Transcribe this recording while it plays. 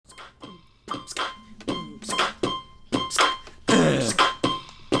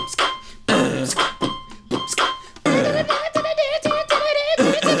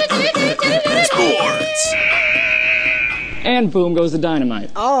boom goes the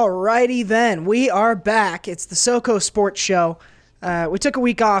dynamite. Alrighty then, we are back. It's the SoCo Sports Show. We took a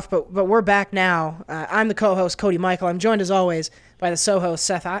week off, but we're back now. I'm the co-host, Cody Michael. I'm joined as always by the so-host,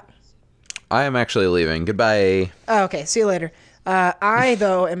 Seth Ott. I am actually leaving. Goodbye. Oh, okay, see you later. I,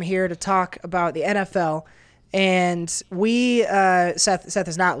 though, am here to talk about the NFL, and Seth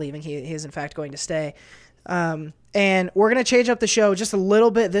is not leaving. He is, in fact, going to stay. And we're going to change up the show just a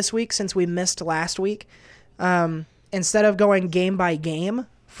little bit this week since we missed last week. Instead of going game by game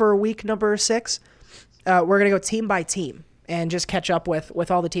for week number 6, we're going to go team by team and just catch up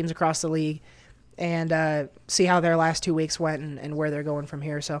with all the teams across the league and see how their last 2 weeks went and where they're going from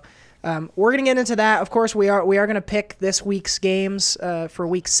here. So we're going to get into that. Of course, we are going to pick this week's games for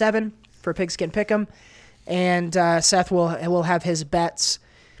week 7 for Pigskin Pick'em, and Seth will have his bets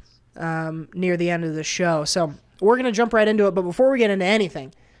near the end of the show. So we're going to jump right into it. But before we get into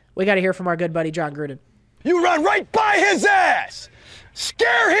anything, we got to hear from our good buddy John Gruden. You run right by his ass!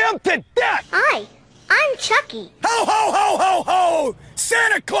 Scare him to death! Hi, I'm Chucky. Ho, ho, ho, ho, ho!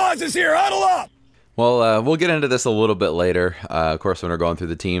 Santa Claus is here! Huddle up! Well, we'll get into this a little bit later, of course, when we're going through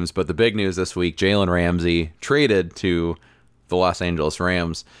the teams. But the big news this week, Jalen Ramsey traded to the Los Angeles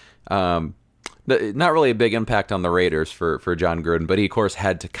Rams. Not really a big impact on the Raiders for John Gruden, but he, of course,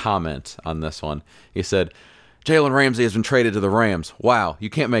 had to comment on this one. He said, Jalen Ramsey has been traded to the Rams. Wow,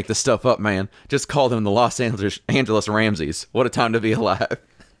 you can't make this stuff up, man. Just called him the Los Angeles Ramseys. What a time to be alive.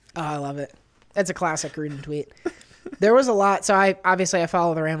 Oh, I love it. It's a classic Gruden tweet. There was a lot. So I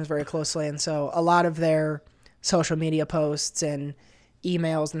follow the Rams very closely, and so a lot of their social media posts and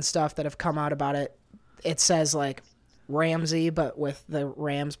emails and stuff that have come out about it, it says like Ramsey, but with the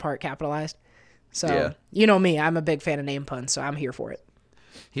Rams part capitalized. So yeah. You know me, I'm a big fan of name puns, so I'm here for it.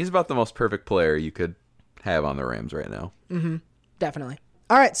 He's about the most perfect player you could have on the Rams right now. Mm-hmm. Definitely.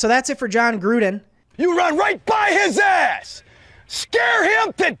 All right, so that's it for John Gruden. You run right by his ass! Scare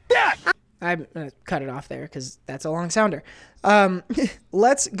him to death! I'm going to cut it off there because that's a long sounder.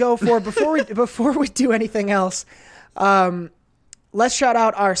 Let's go for, before we do anything else, let's shout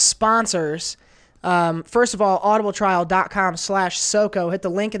out our sponsors. First of all, audibletrial.com/SoCo. Hit the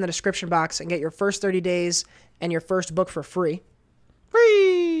link in the description box and get your first 30 days and your first book for free.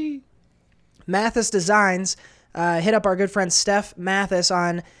 Free! Mathis Designs. Hit up our good friend Steph Mathis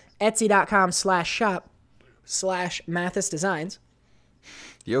on etsy.com/shop/Mathis Designs.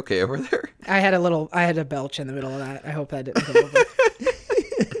 You okay over there? I had a belch in the middle of that. I hope that didn't come over.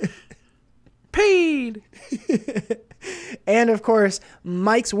 Paid! And of course,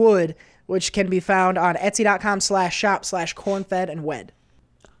 Mike's Wood, which can be found on etsy.com/shop/cornfed and wed.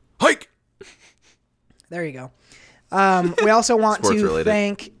 Hike! There you go. We also want to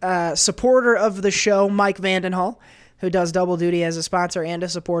thank supporter of the show, Mike Vandenhall, who does double duty as a sponsor and a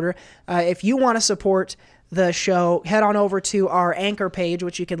supporter. If you want to support the show, head on over to our Anchor page,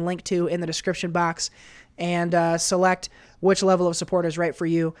 which you can link to in the description box, and select which level of support is right for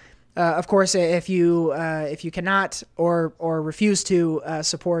you. Of course, if you cannot or refuse to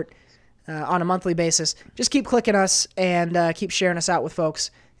support on a monthly basis, just keep clicking us and keep sharing us out with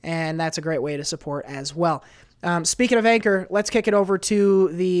folks, and that's a great way to support as well. Speaking of Anchor, let's kick it over to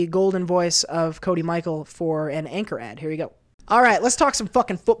the golden voice of Cody Michael for an Anchor ad. Here you go. All right, let's talk some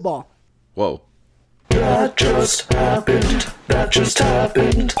fucking football. Whoa. That just happened. That just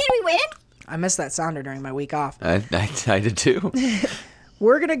happened. Did we win? I missed that sounder during my week off. I did too.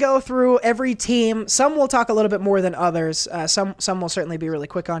 We're going to go through every team. Some we'll talk a little bit more than others. Some we'll certainly be really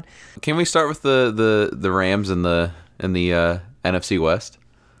quick on. Can we start with the Rams in the NFC West?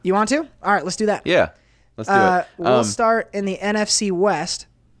 You want to? All right, let's do that. Yeah, let's do it. We'll start in the NFC West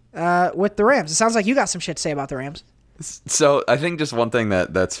with the Rams. It sounds like you got some shit to say about the Rams. So I think just one thing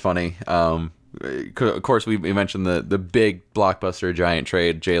that's funny. Of course, we mentioned the big blockbuster giant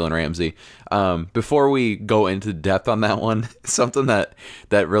trade, Jalen Ramsey. Before we go into depth on that one, something that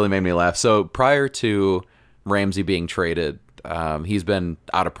really made me laugh. So prior to Ramsey being traded, he's been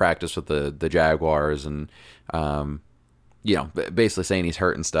out of practice with the Jaguars and, basically saying he's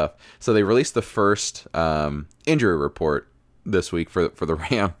hurt and stuff. So they released the first injury report this week for the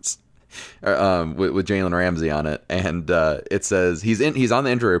Rams. With Jalen Ramsey on it, and it says he's on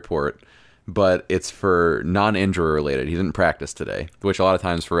the injury report, but it's for non-injury related. He didn't practice today, which a lot of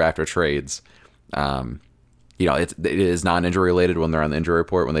times for after trades, it is non-injury related when they're on the injury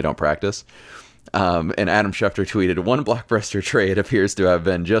report when they don't practice. And Adam Schefter tweeted, "One blockbuster trade appears to have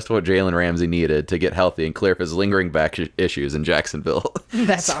been just what Jalen Ramsey needed to get healthy and clear up his lingering back issues in Jacksonville."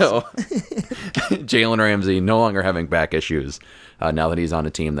 That's awesome. Jalen Ramsey no longer having back issues now that he's on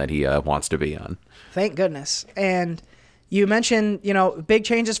a team that he wants to be on. Thank goodness. And you mentioned, big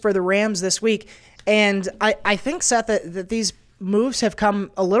changes for the Rams this week. And I think, Seth, that these moves have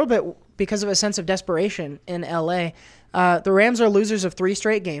come a little bit because of a sense of desperation in LA. The Rams are losers of 3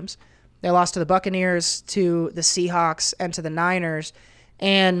 straight games. They lost to the Buccaneers, to the Seahawks, and to the Niners.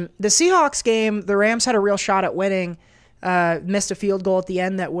 And the Seahawks game, the Rams had a real shot at winning. Missed a field goal at the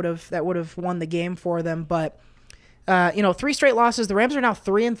end that would have won the game for them. But 3 straight losses. The Rams are now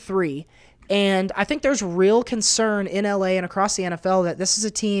 3-3, and I think there's real concern in LA and across the NFL that this is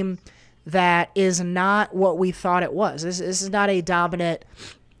a team that is not what we thought it was. This is not a dominant,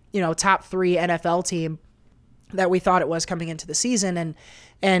 top 3 NFL team that we thought it was coming into the season.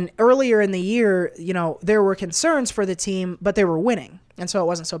 And earlier in the year, there were concerns for the team, but they were winning, and so it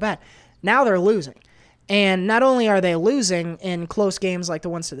wasn't so bad. Now they're losing. And not only are they losing in close games like the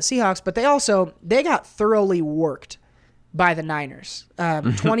ones to the Seahawks, but they got thoroughly worked by the Niners,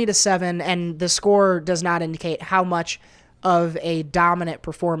 20-7, and the score does not indicate how much of a dominant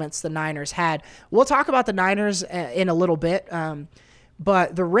performance the Niners had. We'll talk about the Niners in a little bit,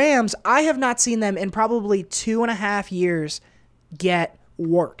 but the Rams, I have not seen them in probably 2.5 years get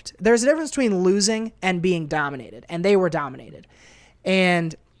worked. There's a difference between losing and being dominated, and they were dominated.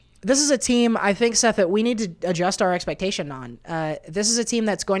 And this is a team, I think, Seth, that we need to adjust our expectation on. This is a team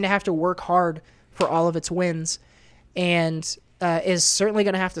that's going to have to work hard for all of its wins and is certainly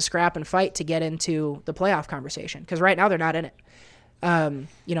going to have to scrap and fight to get into the playoff conversation, because right now they're not in it.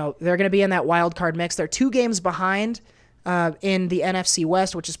 They're going to be in that wild card mix. They're 2 games behind in the NFC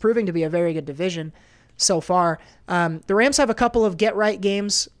West, which is proving to be a very good division so far. The Rams have a couple of get-right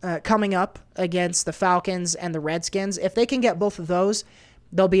games coming up against the Falcons and the Redskins. If they can get both of those,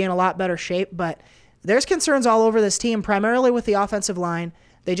 they'll be in a lot better shape, but there's concerns all over this team, primarily with the offensive line.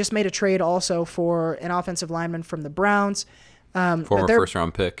 They just made a trade also for an offensive lineman from the Browns. Former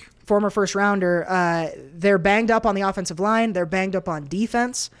first-round pick. Former first-rounder. They're banged up on the offensive line. They're banged up on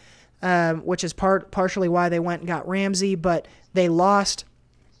defense, which is partially why they went and got Ramsey, but they lost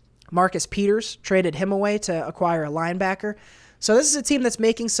Marcus Peters, traded him away to acquire a linebacker. So this is a team that's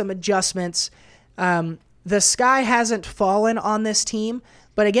making some adjustments. The sky hasn't fallen on this team,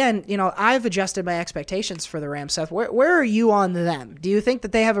 but again, I've adjusted my expectations for the Rams. Seth, where are you on them? Do you think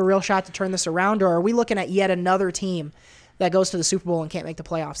that they have a real shot to turn this around, or are we looking at yet another team that goes to the Super Bowl and can't make the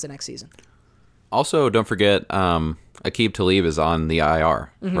playoffs the next season? Also, don't forget, Aqib Talib is on the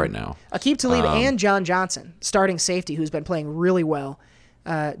IR right now. Aqib Talib and John Johnson, starting safety, who's been playing really well,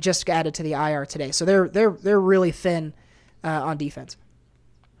 just added to the IR today. So they're really thin on defense.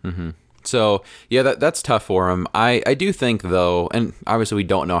 Mm-hmm. So, yeah, that's tough for them. I do think, though, and obviously we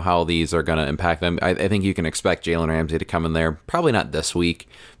don't know how these are going to impact them. I think you can expect Jalen Ramsey to come in there, probably not this week,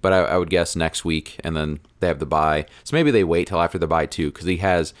 but I would guess next week, and then they have the bye. So maybe they wait till after the bye, too,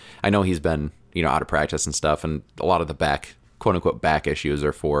 because I know he's been, out of practice and stuff, and a lot of the quote-unquote back issues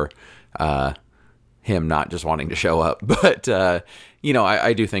are for him not just wanting to show up. But,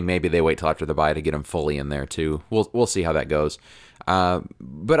 I do think maybe they wait till after the bye to get him fully in there, too. We'll see how that goes.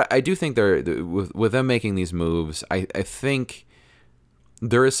 But I do think with them making these moves, I think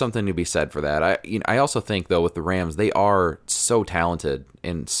there is something to be said for that. I also think, though, with the Rams, they are so talented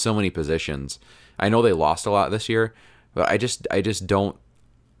in so many positions. I know they lost a lot this year, but I just don't.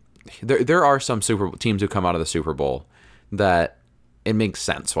 There are some teams who come out of the Super Bowl that it makes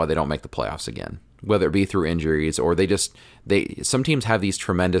sense why they don't make the playoffs again, whether it be through injuries or some teams have these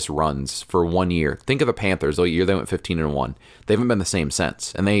tremendous runs for 1 year. Think of the Panthers. The year they went 15-1. They haven't been the same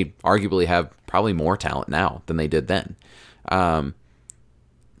since, and they arguably have probably more talent now than they did then.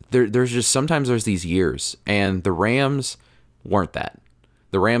 There's just sometimes there's these years, and the Rams weren't that.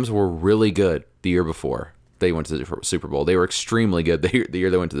 The Rams were really good the year before they went to the Super Bowl. They were extremely good the year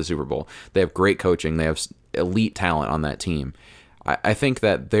they went to the Super Bowl. They have great coaching. They have elite talent on that team. I think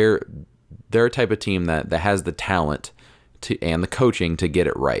that they're a type of team that has the talent and the coaching to get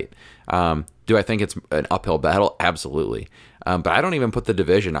it right. Do I think it's an uphill battle? Absolutely. But I don't even put the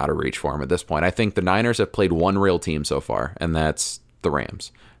division out of reach for them at this point. I think the Niners have played one real team so far, and that's the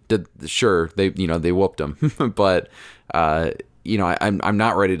Rams. They whooped them, but I'm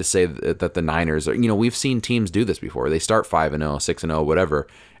not ready to say that the Niners are. We've seen teams do this before. They start 5-0, 6-0, whatever,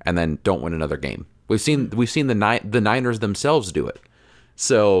 and then don't win another game. We've seen the Niners themselves do it.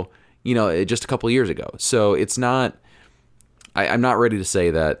 So just a couple of years ago. So it's not. I'm not ready to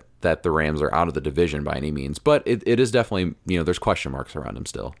say that the Rams are out of the division by any means, but it is definitely there's question marks around them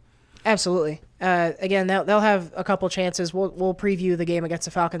still. Absolutely. Again, they'll have a couple chances. We'll preview the game against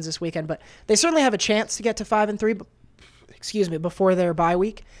the Falcons this weekend, but they certainly have a chance to get to 5-3. Before their bye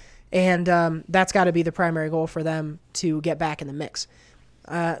week, and that's got to be the primary goal for them to get back in the mix.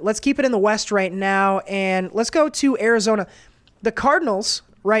 Let's keep it in the West right now, and let's go to Arizona. The Cardinals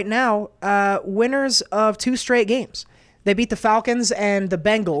right now, winners of 2 straight games. They beat the Falcons and the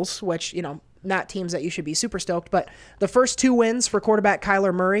Bengals, which, not teams that you should be super stoked, but the first 2 wins for quarterback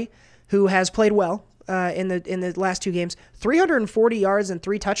Kyler Murray, who has played well in the last 2 games, 340 yards and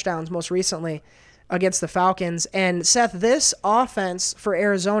 3 touchdowns most recently against the Falcons. And Seth, this offense for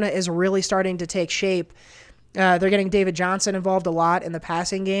Arizona is really starting to take shape. They're getting David Johnson involved a lot in the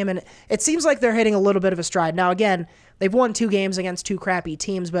passing game, and it seems like they're hitting a little bit of a stride. Now, again, they've won 2 games against 2 crappy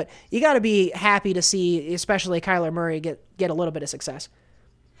teams, but you got to be happy to see, especially Kyler Murray, get a little bit of success.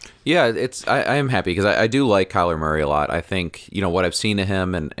 Yeah, I am happy because I do like Kyler Murray a lot. I think, what I've seen of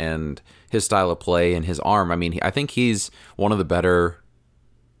him and his style of play and his arm, I think he's one of the better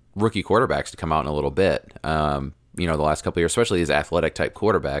rookie quarterbacks to come out in a little bit. The last couple of years, especially these athletic type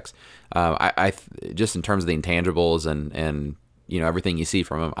quarterbacks. I just in terms of the intangibles and everything you see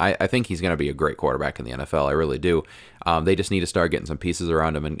from him, I think he's going to be a great quarterback in the NFL. I really do. They just need to start getting some pieces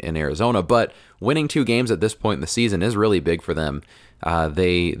around him in Arizona. But winning 2 games at this point in the season is really big for them.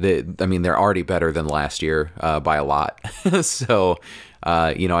 They're already better than last year by a lot. So,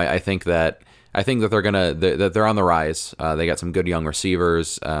 I think that they're on the rise. They got some good young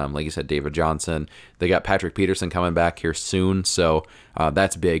receivers, like you said, David Johnson. They got Patrick Peterson coming back here soon, so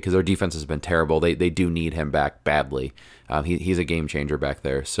that's big because their defense has been terrible. They do need him back badly. He's a game changer back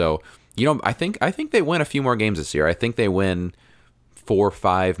there. So I think they win a few more games this year. I think they win 4,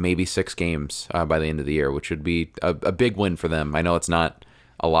 5, maybe 6 games by the end of the year, which would be a big win for them. I know it's not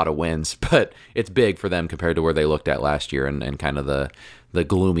a lot of wins, but it's big for them compared to where they looked at last year and kind of the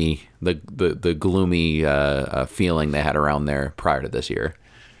gloomy feeling they had around there prior to this year.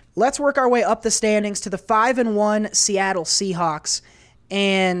 Let's work our way up the standings to the 5-1 Seattle Seahawks.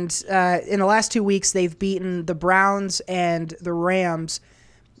 And in the last 2 weeks, they've beaten the Browns and the Rams,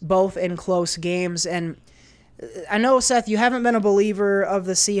 both in close games. And I know, Seth, you haven't been a believer of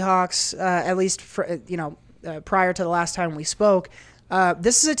the Seahawks, at least prior to the last time we spoke.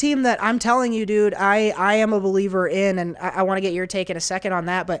 This is a team that I'm telling you, dude, I am a believer in, and I want to get your take in a second on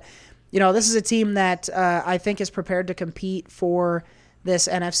that. But, this is a team that I think is prepared to compete for this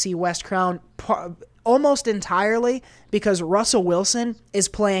NFC West crown almost entirely because Russell Wilson is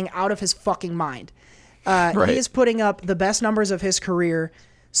playing out of his fucking mind. Right. He is putting up the best numbers of his career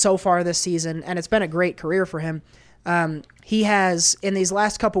so far this season, and it's been a great career for him. He has, in these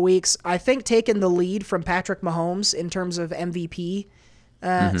last couple weeks, I think taken the lead from Patrick Mahomes in terms of MVP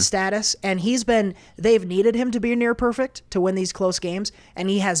status, and they've needed him to be near perfect to win these close games, and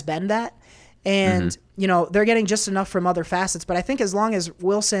he has been that. And, they're getting just enough from other facets, but I think as long as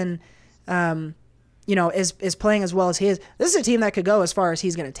Wilson, is playing as well as he is, this is a team that could go as far as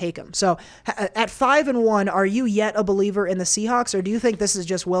he's going to take them. So at 5-1, are you yet a believer in the Seahawks, or do you think this is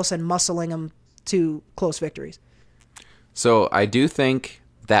just Wilson muscling them to close victories? So I do think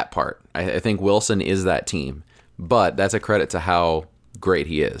that part. I think Wilson is that team, but that's a credit to how great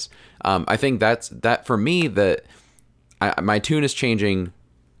he is. I think that for me, my tune is changing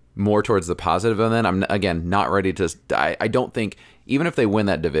more towards the positive, and then I'm again not ready to. I don't think even if they win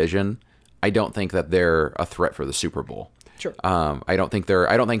that division, I don't think that they're a threat for the Super Bowl. Sure. I don't think they're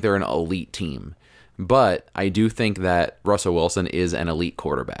an elite team, but I do think that Russell Wilson is an elite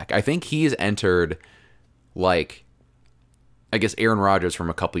quarterback. I think he's entered Aaron Rodgers from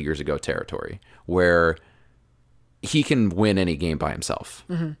a couple years ago territory where he can win any game by himself.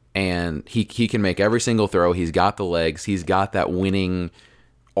 Mm-hmm. And he can make every single throw. He's got the legs. He's got that winning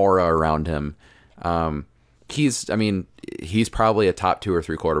aura around him. He's probably a top 2 or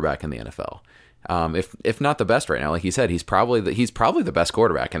 3 quarterback in the NFL. If not the best right now, like he said, he's probably the best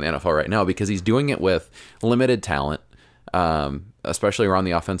quarterback in the NFL right now because he's doing it with limited talent, especially around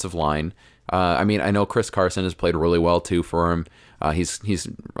the offensive line. I know Chris Carson has played really well too for him. He's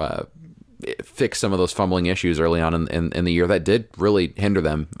fixed some of those fumbling issues early on in the year that did really hinder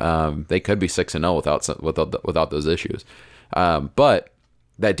them. They could be 6-0 without those issues. But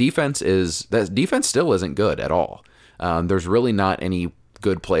that defense still isn't good at all. There's really not any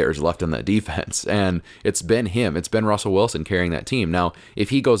good players left in that defense, and it's been Russell Wilson carrying that team. Now,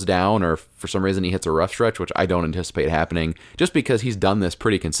 if he goes down or for some reason he hits a rough stretch, which I don't anticipate happening, just because he's done this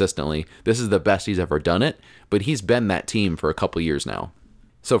pretty consistently, this is the best he's ever done it, but he's been that team for a couple years now.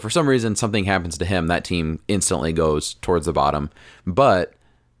 So for some reason something happens to him, that team instantly goes towards the bottom. But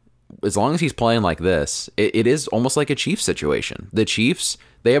as long as he's playing like this, it is almost like a Chiefs situation. The Chiefs,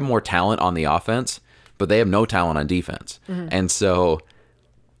 they have more talent on the offense, but they have no talent on defense. Mm-hmm. And so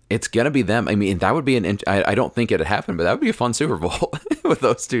it's going to be them. That would be I don't think it'd happen, but that would be a fun Super Bowl with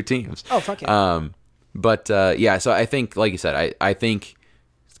those two teams. Oh, fuck yeah. So I think, like you said, I think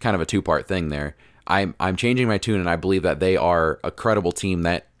it's kind of a 2-part thing there. I'm changing my tune, and I believe that they are a credible team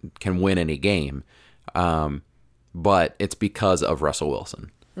that can win any game. but it's because of Russell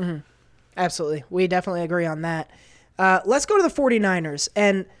Wilson. Absolutely. We definitely agree on that. Let's go to the 49ers.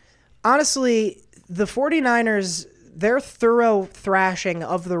 And honestly, the 49ers, their thorough thrashing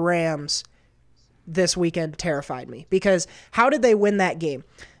of the Rams this weekend terrified me, because how did they win that game?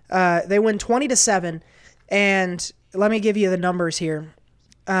 They win 20-7, and let me give you the numbers here.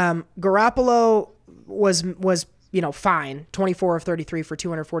 Garoppolo was fine, 24 of 33 for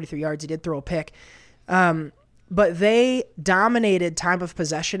 243 yards. He did throw a pick. But they dominated time of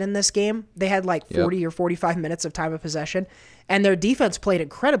possession in this game. They had 40 or 45 minutes of time of possession, and their defense played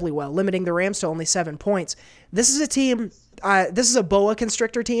incredibly well, limiting the Rams to only 7 points. This is a team, this is a boa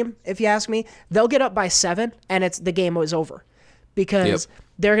constrictor team, if you ask me. They'll get up by 7, and the game was over, because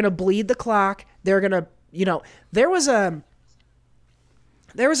they're going to bleed the clock. They're going to, there was a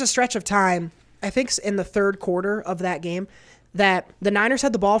stretch of time, I think in the third quarter of that game, that the Niners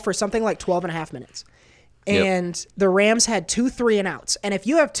had the ball for something like 12 and a half minutes. And the Rams had 2 3-and-outs. And if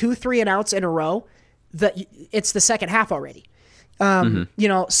you have 2 3-and-outs in a row, it's the second half already.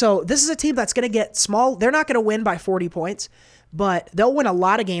 So this is a team that's going to get small. They're not going to win by 40 points, but they'll win a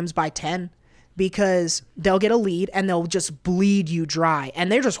lot of games by 10, because they'll get a lead and they'll just bleed you dry.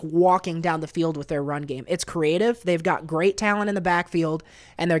 And they're just walking down the field with their run game. It's creative. They've got great talent in the backfield,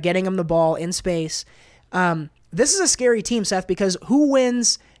 and they're getting them the ball in space. This is a scary team, Seth, because who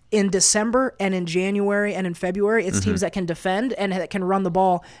wins in December and in January and in February? It's teams that can defend and that can run the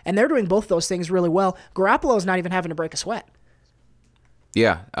ball, and they're doing both those things really well. Garoppolo's not even having to break a sweat.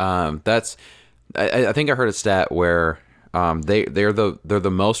 Yeah, that's. I think I heard a stat where they're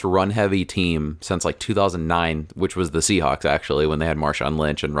the most run heavy team since 2009, which was the Seahawks, actually, when they had Marshawn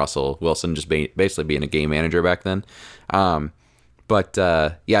Lynch and Russell Wilson just basically being a game manager back then. But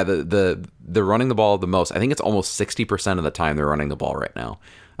the running the ball the most. I think it's almost 60% of the time they're running the ball right now,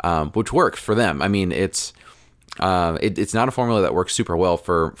 which works for them. I mean, it's not a formula that works super well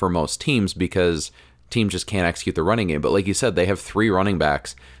for most teams, because teams just can't execute the running game. But like you said, they have 3 running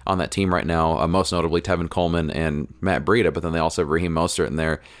backs on that team right now, most notably Tevin Coleman and Matt Breida, but then they also have Raheem Mostert in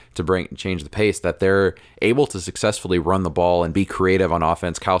there to change the pace, that they're able to successfully run the ball and be creative on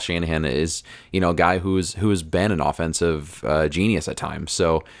offense. Kyle Shanahan is, a guy who's been an offensive genius at times.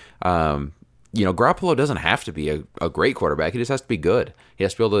 So, Garoppolo doesn't have to be a great quarterback. He just has to be good. He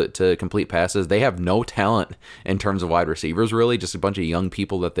has to be able to complete passes. They have no talent in terms of wide receivers, really, just a bunch of young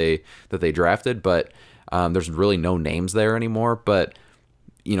people that they drafted, but there's really no names there anymore. But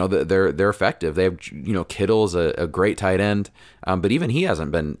they're effective. They have Kittle's a great tight end, but even he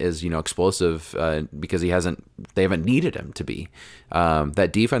hasn't been as explosive because they haven't needed him to be. That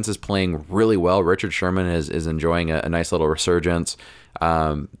defense is playing really well. Richard Sherman is enjoying a nice little resurgence.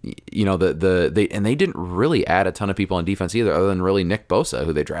 They didn't really add a ton of people on defense either, other than really Nick Bosa,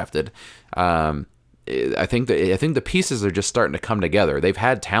 who they drafted. I think the pieces are just starting to come together. They've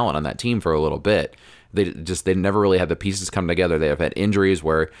had talent on that team for a little bit. They never really had the pieces come together. They have had injuries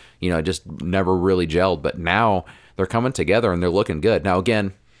where it just never really gelled, but now they're coming together and they're looking good. Now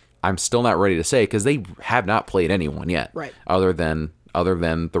again, I'm still not ready to say, because they have not played anyone yet, right, other than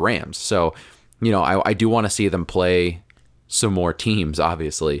the Rams. So I do want to see them play some more teams,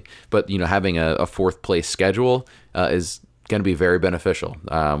 obviously, but having a 4th place schedule is going to be very beneficial.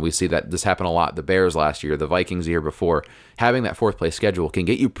 We see that this happened a lot. The Bears last year, the Vikings the year before. Having that 4th place schedule can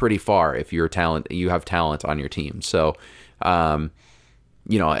get you pretty far if you have talent on your team. So,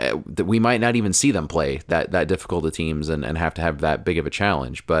 we might not even see them play that difficult of teams and have to have that big of a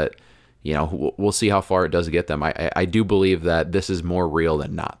challenge. But we'll see how far it does get them. I do believe that this is more real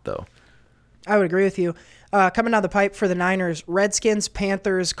than not, though. I would agree with you. Coming down the pipe for the Niners: Redskins,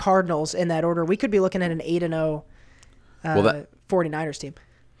 Panthers, Cardinals, in that order. We could be looking at an 8-0 49ers team.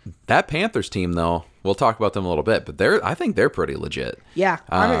 That Panthers team, though, we'll talk about them a little bit, but I think they're pretty legit. Yeah,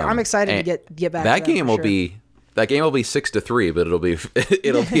 I'm excited to get back. That to game will be 6-3, but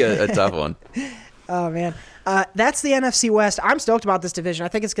it'll be a tough one. Oh man, that's the NFC West. I'm stoked about this division. I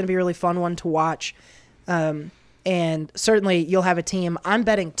think it's going to be a really fun one to watch, and certainly you'll have a team. I'm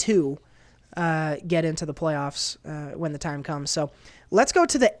betting 2 get into the playoffs when the time comes. So let's go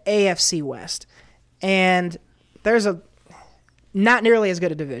to the AFC West, and there's not nearly as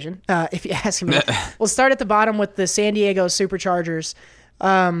good a division, if you ask me. We'll start at the bottom with the San Diego Superchargers.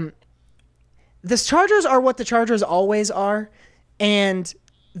 The Chargers are what the Chargers always are, and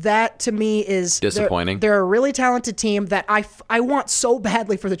that to me is disappointing. They're a really talented team that I want so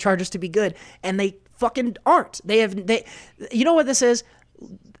badly for the Chargers to be good, and they fucking aren't. You know what this is?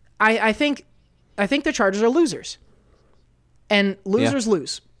 I think the Chargers are losers, and losers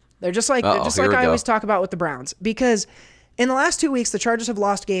lose. They're just like I always talk about with the Browns, because in the last 2 weeks the Chargers have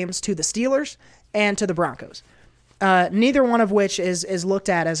lost games to the Steelers and to the Broncos. neither one of which is looked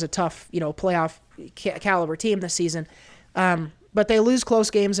at as a tough, playoff caliber team this season. But they lose close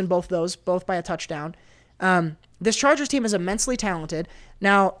games in both those, both by a touchdown. This Chargers team is immensely talented.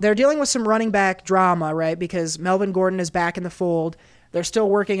 Now, they're dealing with some running back drama, right? Because Melvin Gordon is back in the fold. They're still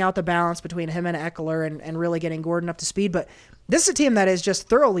working out the balance between him and Eckler and really getting Gordon up to speed. But this is a team that is just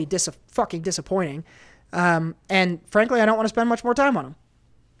thoroughly fucking disappointing. And frankly, I don't want to spend much more time on them.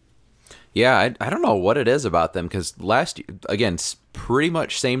 Yeah, I don't know what it is about them, because last year, again, pretty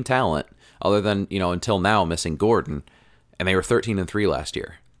much same talent, other than, until now, missing Gordon. And they were 13-3 last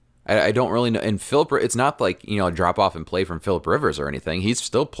year. I don't really know. And Philip, it's not like, a drop off in play from Philip Rivers or anything. He's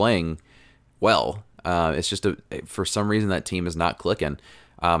still playing well. It's just for some reason that team is not clicking.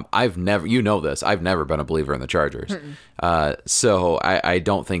 I've never been a believer in the Chargers. So I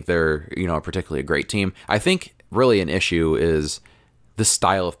don't think they're, a particularly a great team. I think really an issue is the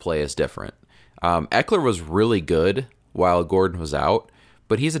style of play is different. Eckler was really good while Gordon was out,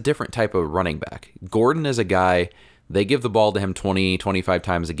 but he's a different type of running back. Gordon is a guy, they give the ball to him 20, 25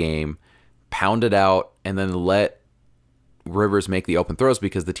 times a game, pound it out, and then let Rivers make the open throws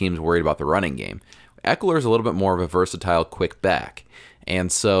because the team's worried about the running game. Eckler is a little bit more of a versatile, quick back.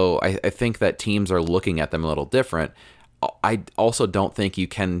 And so I think that teams are looking at them a little different. I also don't think you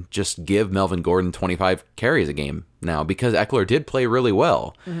can just give Melvin Gordon 25 carries a game now, because Eckler did play really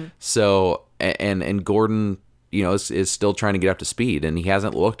well. Mm-hmm. So, and Gordon, is still trying to get up to speed, and he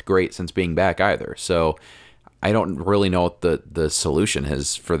hasn't looked great since being back either. So I don't really know what the solution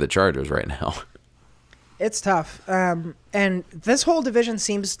is for the Chargers right now. It's tough. And this whole division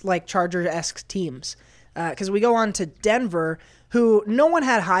seems like Charger-esque teams. Because we go on to Denver, who no one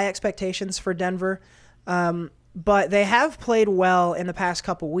had high expectations for Denver. But they have played well in the past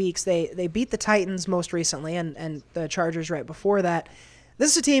couple weeks. They beat the Titans most recently and the Chargers right before that.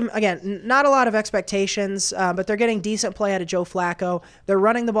 This is a team, again, not a lot of expectations, but they're getting decent play out of Joe Flacco. They're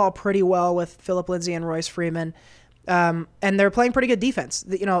running the ball pretty well with Phillip Lindsay and Royce Freeman. And they're playing pretty good defense.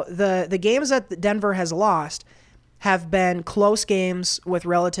 The games that Denver has lost have been close games with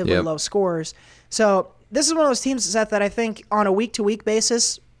relatively low scores. So this is one of those teams, Seth, that I think on a week-to-week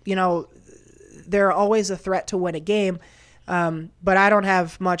basis, they're always a threat to win a game. But I don't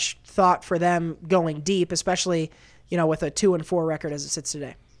have much thought for them going deep, especially, with a 2-4 record as it sits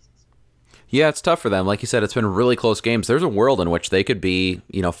today. Yeah, it's tough for them. Like you said, it's been really close games. There's a world in which they could be,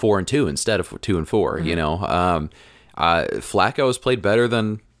 4-2 instead of 2-4. Mm-hmm. Flacco has played better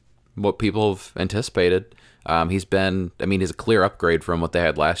than what people have anticipated. He's a clear upgrade from what they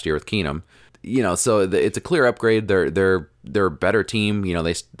had last year with Keenum. So it's a clear upgrade. They're a better team.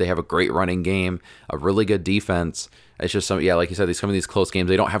 They have a great running game, a really good defense. It's just like you said, some of these close games,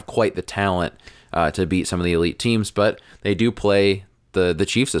 they don't have quite the talent to beat some of the elite teams, but they do play the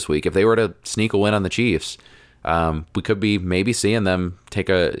Chiefs this week. If they were to sneak a win on the Chiefs, we could be maybe seeing them take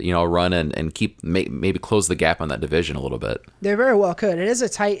a run and keep maybe close the gap on that division a little bit. They very well could. It is a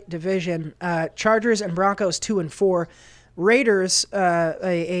tight division. Chargers and Broncos 2-4. Raiders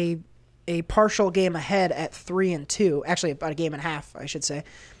a partial game ahead at 3-2. Actually, about a game and a half, I should say.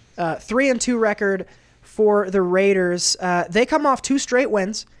 3-2 record for the Raiders. They come off 2 straight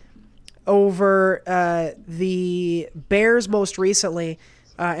wins over the Bears most recently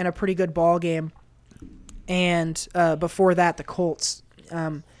in a pretty good ball game. And before that, the Colts.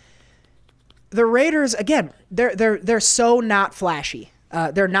 The Raiders, again, they're so not flashy.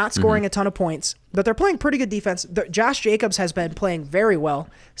 They're not scoring a ton of points, but they're playing pretty good defense. Josh Jacobs has been playing very well,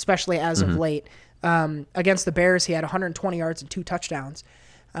 especially as of late. Against the Bears, he had 120 yards and 2 touchdowns.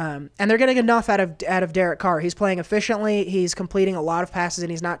 And they're getting enough out of Derek Carr. He's playing efficiently. He's completing a lot of passes,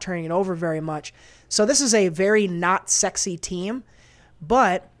 and he's not turning it over very much. So this is a very not sexy team.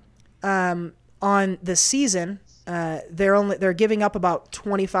 But on the season, they're giving up about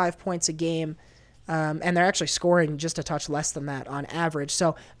 25 points a game. And they're actually scoring just a touch less than that on average.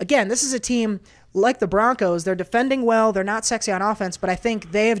 So, again, this is a team like the Broncos. They're defending well. They're not sexy on offense, but I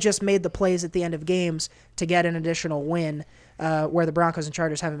think they have just made the plays at the end of games to get an additional win where the Broncos and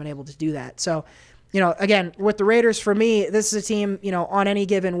Chargers haven't been able to do that. So, again, with the Raiders, for me, this is a team, on any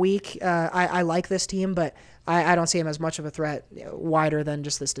given week, I like this team, but I don't see them as much of a threat wider than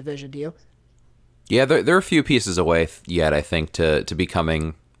just this division. Do you? Yeah, they're a few pieces away yet, I think, to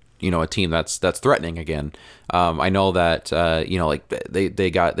becoming a team that's threatening again. I know that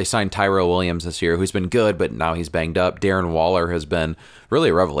they signed Tyrell Williams this year, who's been good, but now he's banged up. Darren Waller has been really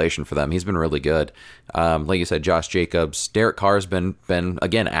a revelation for them. He's been really good. Like you said, Josh Jacobs, Derek Carr's been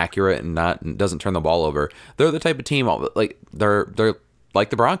again accurate and doesn't turn the ball over. They're the type of team like they're like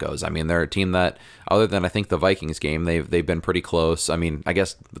the Broncos. I mean, they're a team that, other than I think the Vikings game, they've been pretty close. I mean, I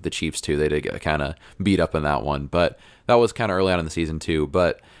guess with the Chiefs too, they did get kind of beat up in that one, but that was kind of early on in the season too.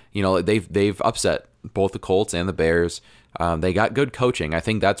 But they've upset both the Colts and the Bears. They got good coaching. I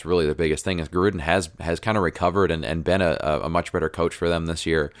think that's really the biggest thing, is Gruden has kind of recovered and been a much better coach for them this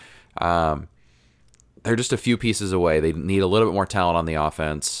year. They're just a few pieces away. They need a little bit more talent on the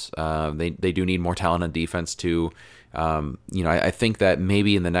offense. They do need more talent on defense too. I think that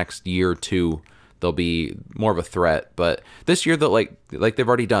maybe in the next year or two they'll be more of a threat. But this year, they'll like they've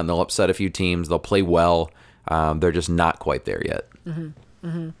already done, they'll upset a few teams. They'll play well. They're just not quite there yet.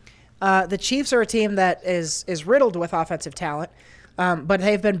 The Chiefs are a team that is riddled with offensive talent, but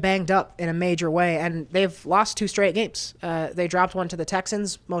they've been banged up in a major way, and they've lost 2 straight games. They dropped one to the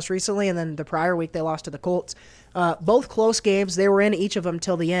Texans most recently, and then the prior week they lost to the Colts. Both close games. They were in each of them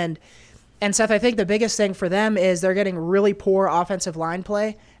till the end. And Seth, I think the biggest thing for them is they're getting really poor offensive line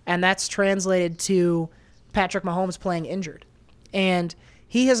play, and that's translated to Patrick Mahomes playing injured. And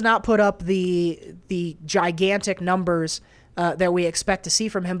he has not put up the gigantic numbers that we expect to see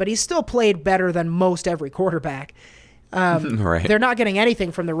from him, but he's still played better than most every quarterback. Right. They're not getting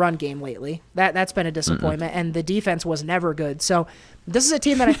anything from the run game lately. That's been a disappointment, and the defense was never good. So this is a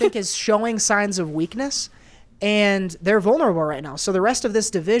team that I think is showing signs of weakness, and they're vulnerable right now. So the rest of this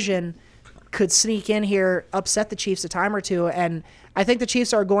division could sneak in here, upset the Chiefs a time or two, and I think the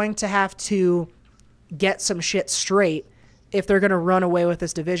Chiefs are going to have to get some shit straight if they're going to run away with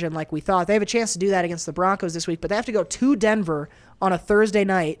this division like we thought. They have a chance to do that against the Broncos this week, but they have to go to Denver on a Thursday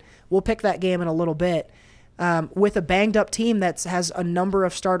night. We'll pick that game in a little bit, with a banged-up team that has a number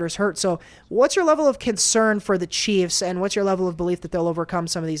of starters hurt. So what's your level of concern for the Chiefs, and what's your level of belief that they'll overcome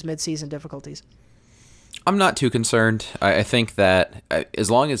some of these midseason difficulties? I'm not too concerned. I think that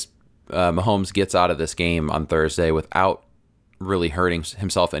as long as Mahomes gets out of this game on Thursday without really hurting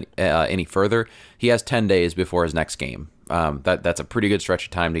himself any further, he has 10 days before his next game. That's a pretty good stretch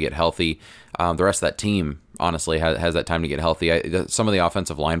of time to get healthy. The rest of that team, honestly, has that time to get healthy. Some of the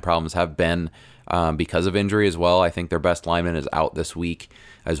offensive line problems have been because of injury as well. I think their best lineman is out this week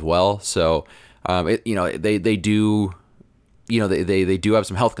as well. So, they do have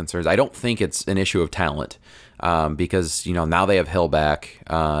some health concerns. I don't think it's an issue of talent. Because now they have Hill back,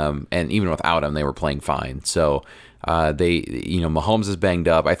 and even without him, they were playing fine. So Mahomes is banged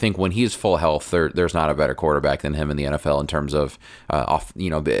up. I think when he's full health, there's not a better quarterback than him in the NFL in terms of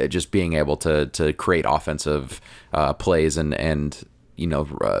just being able to create offensive plays and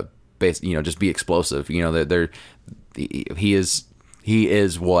just be explosive. He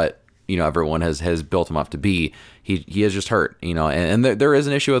is what everyone has built him up to be. He is just hurt, and there is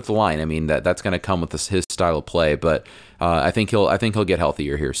an issue with the line. I mean, that's going to come with his style of play, but I think he'll get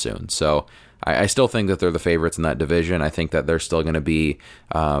healthier here soon. So I still think that they're the favorites in that division. I think that they're still going to be,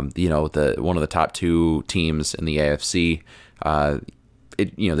 one of the top 2 teams in the AFC.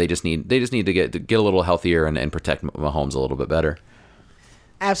 They just need to get a little healthier and protect Mahomes a little bit better.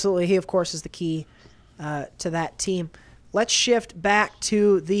 Absolutely, he of course is the key to that team. Let's shift back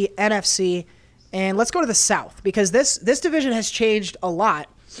to the NFC, and let's go to the South, because this division has changed a lot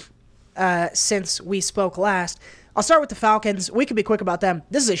since we spoke last. I'll start with the Falcons. We can be quick about them.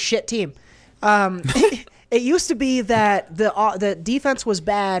 This is a shit team. It used to be that the defense was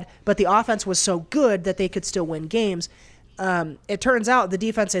bad, but the offense was so good that they could still win games. It turns out the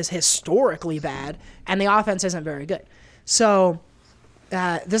defense is historically bad, and the offense isn't very good. So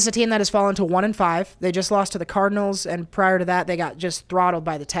this is a team that has fallen to 1-5. They just lost to the Cardinals, and prior to that, they got just throttled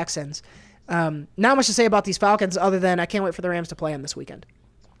by the Texans. Not much to say about these Falcons other than I can't wait for the Rams to play them this weekend.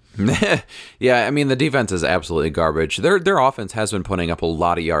 Yeah, I mean, the defense is absolutely garbage. Their offense has been putting up a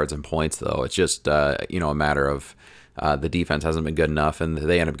lot of yards and points, though. It's just a matter of the defense hasn't been good enough, and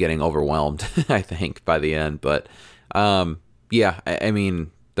they end up getting overwhelmed, I think, by the end. But I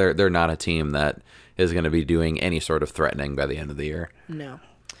mean, they're not a team that is going to be doing any sort of threatening by the end of the year. No.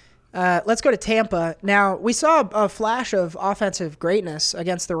 Let's go to Tampa. Now, we saw a flash of offensive greatness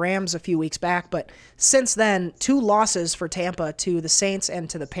against the Rams a few weeks back, but since then, 2 losses for Tampa to the Saints and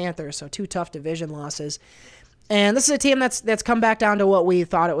to the Panthers, so 2 tough division losses. And this is a team that's come back down to what we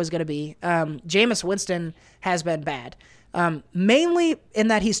thought it was going to be. Jameis Winston has been bad, mainly in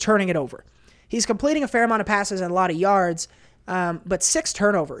that he's turning it over. He's completing a fair amount of passes and a lot of yards, but 6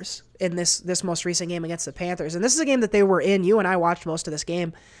 turnovers in this most recent game against the Panthers. And this is a game that they were in. You and I watched most of this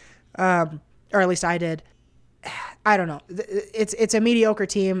game. Or at least I did. I don't know. It's a mediocre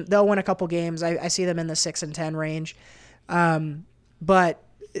team. They'll win a couple games. I see them in the 6-10 range. But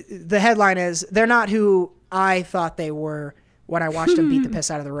the headline is they're not who I thought they were when I watched them beat the piss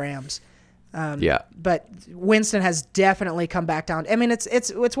out of the Rams. But Winston has definitely come back down. I mean,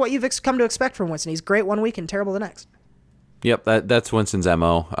 it's what you've come to expect from Winston. He's great one week and terrible the next. Yep, that's Winston's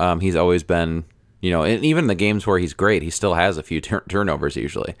MO. He's always been, and even in the games where he's great, he still has a few turnovers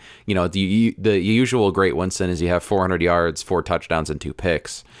usually. The usual great Winston is you have 400 yards, 4 touchdowns, and 2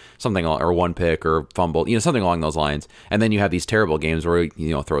 picks, or 1 pick or fumble, something along those lines. And then you have these terrible games where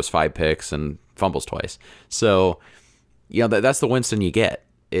he throws 5 picks and fumbles twice. So, that's the Winston you get.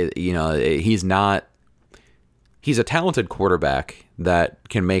 He's a talented quarterback that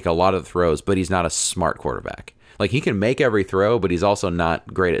can make a lot of throws, but he's not a smart quarterback. Like, he can make every throw, but he's also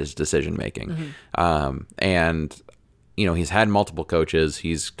not great at his decision making. And he's had multiple coaches.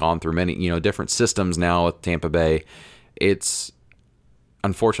 He's gone through many, different systems now with Tampa Bay.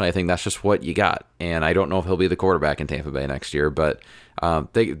 Unfortunately, I think that's just what you got. And I don't know if he'll be the quarterback in Tampa Bay next year, but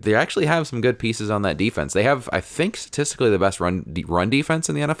they actually have some good pieces on that defense. They have, I think, statistically the best run defense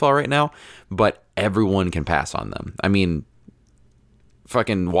in the NFL right now, but everyone can pass on them. I mean,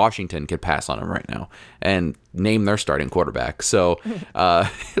 fucking Washington could pass on them right now and name their starting quarterback. So, they're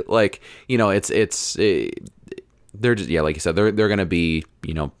just, like you said, they're going to be,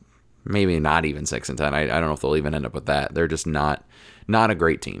 maybe not even 6-10. I don't know if they'll even end up with that. They're just not a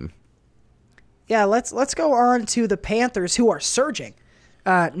great team. Yeah, let's go on to the Panthers, who are surging.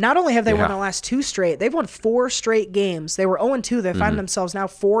 Not only have they won the last 2 straight, they've won 4 straight games. They were 0-2. They find themselves now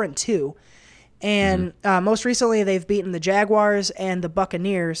 4-2. And most recently, they've beaten the Jaguars and the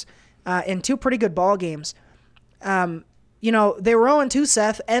Buccaneers in 2 pretty good ball games. They were 0-2,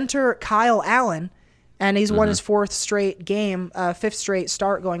 Seth. Enter Kyle Allen, and he's won his 4th straight game, 5th straight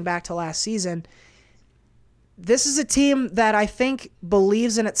start going back to last season. This is a team that I think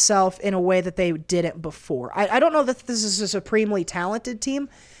believes in itself in a way that they didn't before. I don't know that this is a supremely talented team,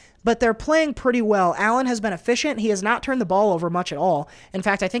 but they're playing pretty well. Allen has been efficient. He has not turned the ball over much at all. In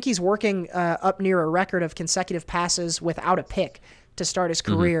fact, I think he's working up near a record of consecutive passes without a pick to start his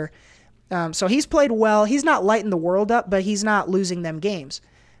career. So he's played well. He's not lighting the world up, but he's not losing them games.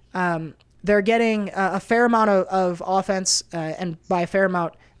 They're getting a fair amount of offense, and by a fair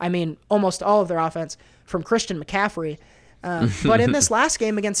amount, I mean almost all of their offense, from Christian McCaffrey. But in this last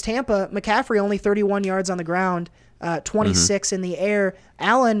game against Tampa, McCaffrey only 31 yards on the ground, 26 in the air.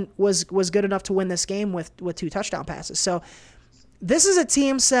 Allen was good enough to win this game with 2 touchdown passes. So this is a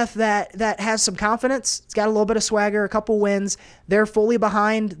team, Seth, that has some confidence. It's got a little bit of swagger, a couple wins. They're fully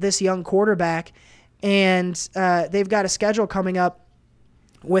behind this young quarterback, and they've got a schedule coming up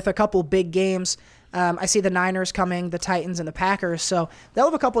with a couple big games. I see the Niners coming, the Titans, and the Packers. So they'll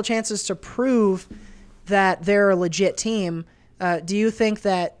have a couple chances to prove that they're a legit team. Do you think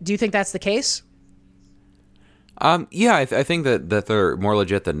that's the case? Yeah, I think that they're more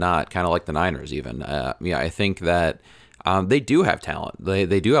legit than not, kind of like the Niners even. I think that they do have talent.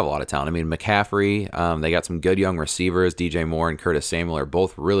 They do have a lot of talent. I mean, McCaffrey, they got some good young receivers. DJ Moore and Curtis Samuel are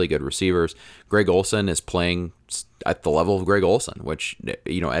both really good receivers. Greg Olsen is playing at the level of Greg Olsen, which,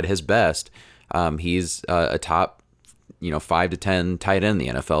 at his best, he's a top 5 to 10 tight end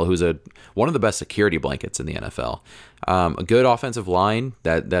in the NFL, who's one of the best security blankets in the NFL. A good offensive line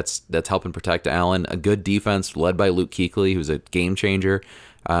that's helping protect Allen. A good defense led by Luke Kuechly, who's a game changer.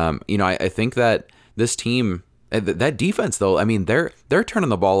 I think that this team, that defense though, I mean, they're turning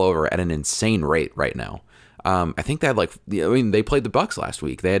the ball over at an insane rate right now. I think they had they played the Bucs last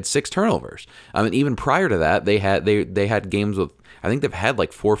week. They had 6 turnovers. Even prior to that, they had games with, I think they've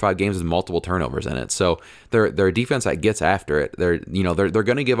had 4 or 5 games with multiple turnovers in it. So they're a defense that gets after it. They're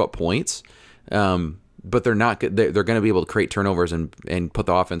going to give up points, but they're not good. They're going to be able to create turnovers and put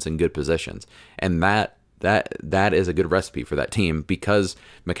the offense in good positions. And that is a good recipe for that team, because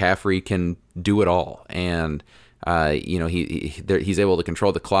McCaffrey can do it all. And he's able to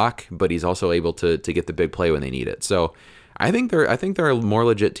control the clock, but he's also able to get the big play when they need it. So I think they're a more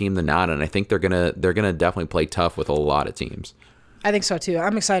legit team than not, and I think they're gonna definitely play tough with a lot of teams. I think so too.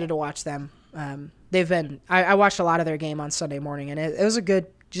 I'm excited to watch them. I watched a lot of their game on Sunday morning, and it was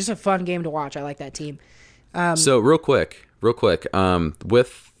just a fun game to watch. I like that team. So real quick, with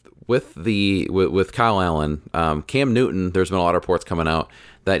Kyle Allen, Cam Newton, there's been a lot of reports coming out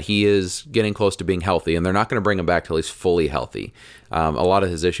that he is getting close to being healthy, and they're not going to bring him back till he's fully healthy. A lot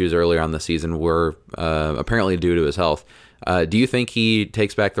of his issues earlier on the season were apparently due to his health. Do you think he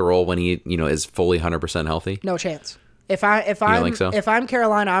takes back the role when he is fully 100% healthy? No chance. If I'm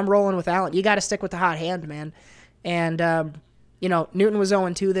Carolina, I'm rolling with Allen. You got to stick with the hot hand, man. And Newton was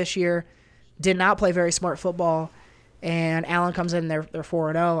 0-2 this year, did not play very smart football, and Allen comes in, they're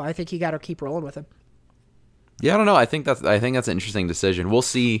 4-0. I think you got to keep rolling with him. Yeah, I don't know. I think that's an interesting decision. We'll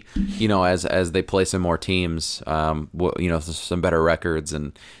see, as they play some more teams, some better records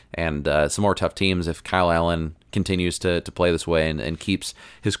and some more tough teams. If Kyle Allen continues to play this way and keeps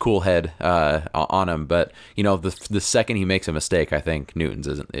his cool head on him, but the second he makes a mistake, I think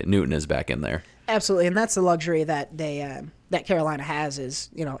Newton is back in there. Absolutely, and that's the luxury that that Carolina has is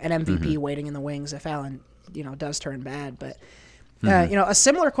an MVP waiting in the wings if Allen does turn bad, but. A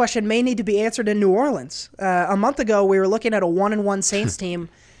similar question may need to be answered in New Orleans. A month ago, we were looking at a 1-1 Saints team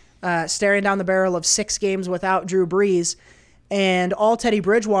staring down the barrel of 6 games without Drew Brees, and all Teddy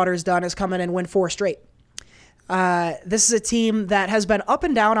Bridgewater's done is come in and win 4 straight. This is a team that has been up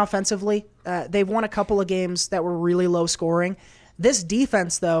and down offensively. They've won a couple of games that were really low scoring. This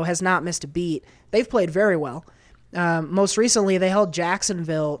defense, though, has not missed a beat. They've played very well. Most recently, they held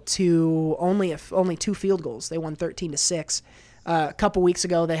Jacksonville to only 2 field goals. They won 13-6. A couple weeks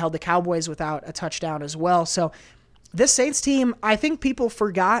ago, they held the Cowboys without a touchdown as well. So this Saints team, I think people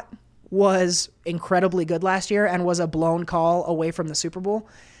forgot, was incredibly good last year and was a blown call away from the Super Bowl.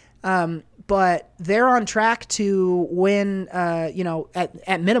 But they're on track to win,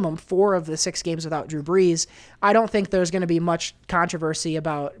 at minimum 4 of the 6 games without Drew Brees. I don't think there's going to be much controversy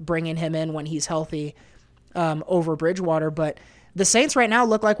about bringing him in when he's healthy over Bridgewater. But the Saints right now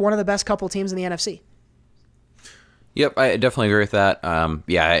look like one of the best couple teams in the NFC. Yep, I definitely agree with that.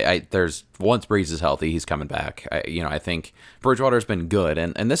 There's once Brees is healthy, he's coming back. I think Bridgewater's been good,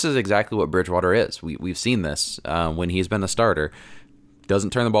 and this is exactly what Bridgewater is. We've seen this when he's been a starter.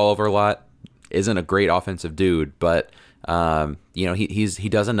 Doesn't turn the ball over a lot, isn't a great offensive dude, but he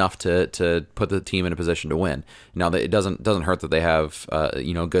does enough to put the team in a position to win. Now it doesn't hurt that they have a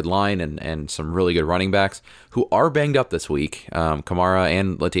good line and some really good running backs who are banged up this week. Kamara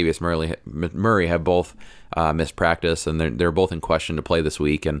and Latavius Murray have both missed practice, and they're both in question to play this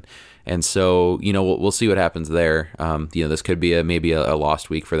week, and so we'll see what happens there. This could be maybe a lost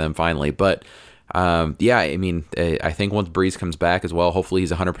week for them finally, but. I think once Brees comes back as well, hopefully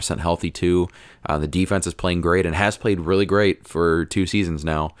he's 100% healthy too. The defense is playing great and has played really great for 2 seasons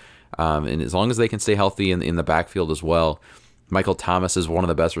now. And as long as they can stay healthy in the backfield as well, Michael Thomas is one of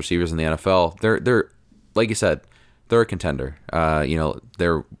the best receivers in the NFL. They're like you said, they're a contender.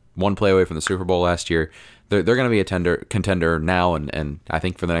 They're one play away from the Super Bowl last year. They're going to be a contender now and I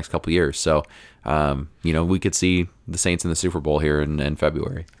think for the next couple of years. So, we could see the Saints in the Super Bowl here in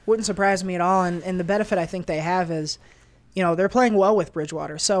February. Wouldn't surprise me at all. And the benefit I think they have is, they're playing well with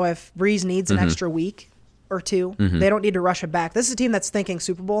Bridgewater. So if Brees needs an extra week or 2, they don't need to rush him back. This is a team that's thinking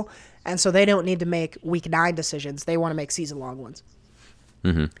Super Bowl, and so they don't need to make Week 9 decisions. They want to make season-long ones.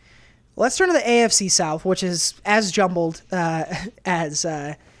 Mm-hmm. Let's turn to the AFC South, which is as jumbled as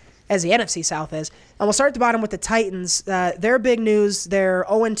the NFC South is. And we'll start at the bottom with the Titans. Their big news, they're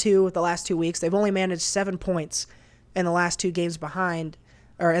 0-2 the last 2 weeks. They've only managed 7 points in the last 2 games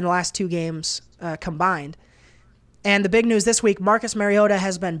combined. And the big news this week, Marcus Mariota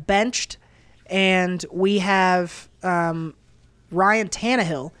has been benched, and we have Ryan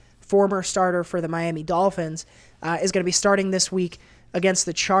Tannehill, former starter for the Miami Dolphins, is going to be starting this week against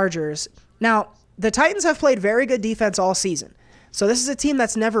the Chargers. Now, the Titans have played very good defense all season. So this is a team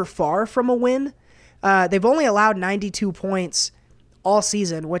that's never far from a win. They've only allowed 92 points all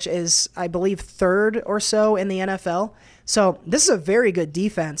season, which is, I believe, 3rd or so in the NFL. So this is a very good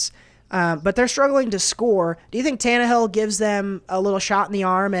defense, but they're struggling to score. Do you think Tannehill gives them a little shot in the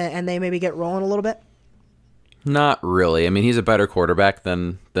arm and they maybe get rolling a little bit? Not really. I mean, he's a better quarterback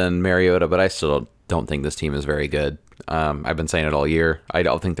than Mariota, but I still don't think this team is very good. I've been saying it all year. I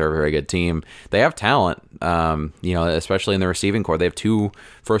don't think they're a very good team. They have talent, especially in the receiving core. They have 2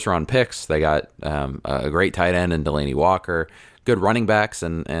 first-round picks. They got a great tight end in Delaney Walker, good running backs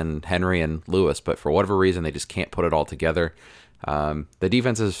and Henry and Lewis, but for whatever reason, they just can't put it all together. The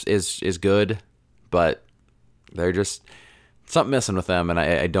defense is good, but they're just something missing with them, and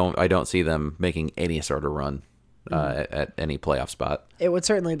I don't see them making any sort of run at any playoff spot. It would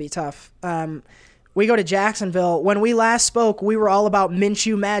certainly be tough. We go to Jacksonville. When we last spoke, we were all about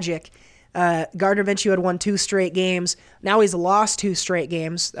Minshew magic. Gardner Minshew had won 2 straight games. Now he's lost 2 straight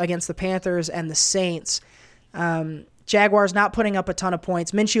games against the Panthers and the Saints. Jaguars not putting up a ton of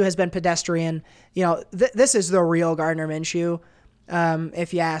points. Minshew has been pedestrian. This is the real Gardner Minshew,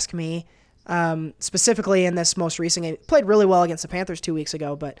 if you ask me. Specifically in this most recent game. Played really well against the Panthers 2 weeks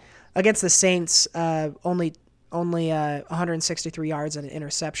ago, but against the Saints, only 163 yards and an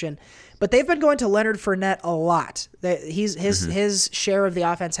interception. But they've been going to Leonard Fournette a lot. His share of the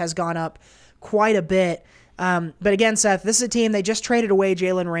offense has gone up quite a bit. But again, Seth, this is a team, they just traded away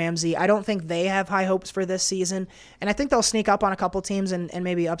Jalen Ramsey. I don't think they have high hopes for this season. And I think they'll sneak up on a couple teams and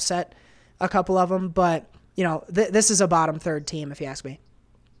maybe upset a couple of them. But this is a bottom third team, if you ask me.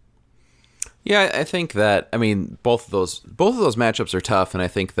 Yeah, I think that, I mean, both of those matchups are tough, and I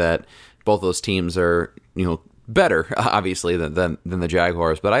think that both of those teams are, better, obviously, than the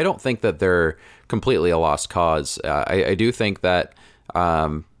Jaguars, but I don't think that they're completely a lost cause. I do think that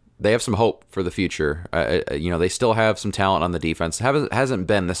they have some hope for the future. They still have some talent on the defense. Hasn't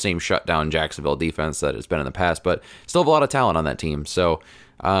been the same shutdown Jacksonville defense that it's been in the past, but still have a lot of talent on that team. So,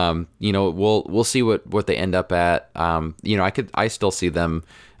 we'll see what they end up at. I still see them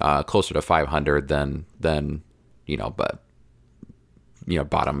closer to 500 than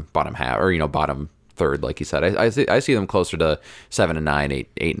bottom half or bottom third, like you said. I see them closer to 7-9,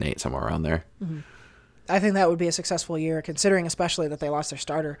 8-8, somewhere around there. Mm-hmm. I think that would be a successful year, considering especially that they lost their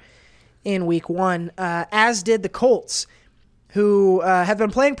starter in week 1, as did the Colts, who have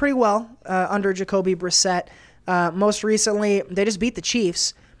been playing pretty well under Jacoby Brissett. Most recently, they just beat the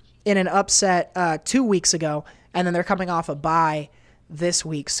Chiefs in an upset 2 weeks ago, and then they're coming off a bye this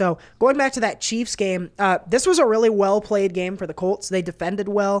week. So going back to that Chiefs game, this was a really well-played game for the Colts. They defended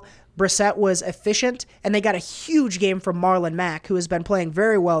well. Brissett was efficient, and they got a huge game from Marlon Mack, who has been playing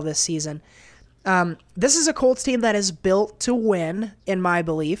very well this season. This is a Colts team that is built to win, in my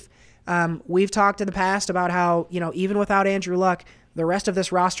belief. We've talked in the past about how, even without Andrew Luck, the rest of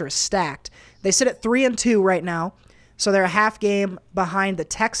this roster is stacked. They sit at 3-2 right now, so they're a half game behind the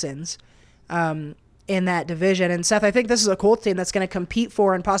Texans in that division. And Seth, I think this is a Colts team that's going to compete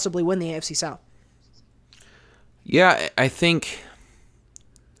for and possibly win the AFC South. Yeah, I think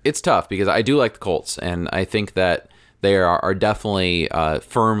it's tough because I do like the Colts, and I think that they are definitely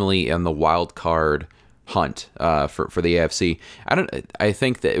firmly in the wild card hunt for the AFC. I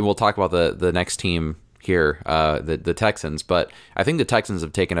think that we'll talk about the next team here, the Texans, but I think the Texans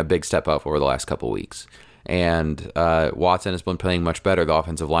have taken a big step up over the last couple of weeks, and Watson has been playing much better. The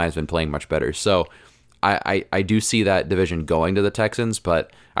offensive line has been playing much better. So I do see that division going to the Texans,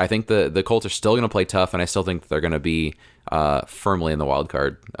 but I think the Colts are still going to play tough, and I still think they're going to be firmly in the wild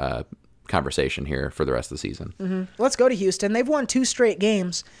card conversation here for the rest of the season. Mm-hmm. Let's go to Houston. They've won 2 straight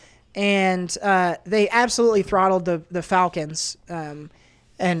games, and they absolutely throttled the Falcons.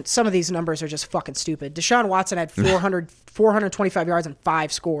 And some of these numbers are just fucking stupid. Deshaun Watson had 425 yards and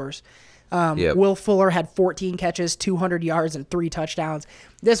 5 scores. Will Fuller had 14 catches, 200 yards, and 3 touchdowns.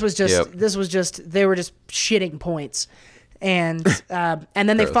 They were just shitting points. And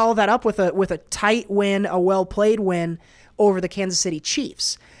then they followed that up with a tight win, a well-played win over the Kansas City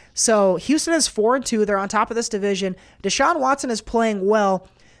Chiefs. So Houston is 4-2. They're on top of this division. Deshaun Watson is playing well.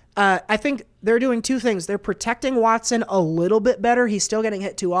 I think they're doing 2 things. They're protecting Watson a little bit better. He's still getting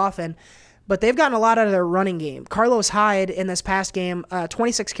hit too often, but they've gotten a lot out of their running game. Carlos Hyde in this past game,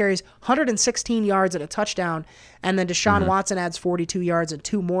 26 carries, 116 yards and a touchdown, and then Deshaun Watson adds 42 yards and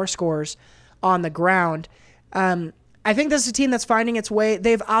 2 more scores on the ground. I think this is a team that's finding its way.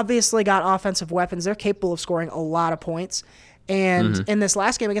 They've obviously got offensive weapons. They're capable of scoring a lot of points. And in this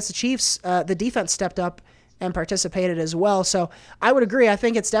last game against the Chiefs, the defense stepped up and participated as well. So I would agree. I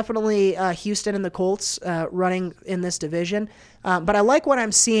think it's definitely Houston and the Colts running in this division. But I like what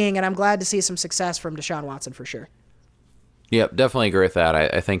I'm seeing, and I'm glad to see some success from Deshaun Watson for sure. Yep, definitely agree with that.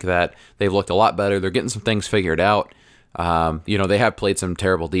 I think that they've looked a lot better. They're getting some things figured out. They have played some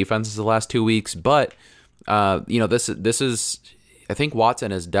terrible defenses the last 2 weeks, but this is, I think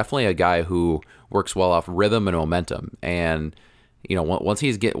Watson is definitely a guy who works well off rhythm and momentum. And once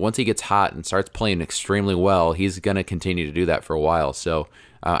he gets hot and starts playing extremely well, he's going to continue to do that for a while. So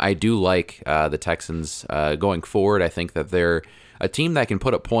I do like the Texans going forward. I think that they're a team that can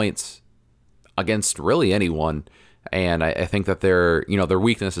put up points against really anyone. And I think that their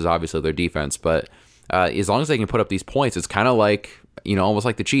weakness is obviously their defense. But as long as they can put up these points, it's kind of like, almost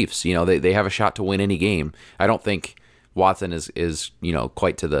like the Chiefs. They have a shot to win any game. I don't think Watson is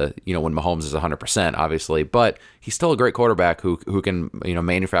quite to the when Mahomes is 100%, obviously, but he's still a great quarterback who can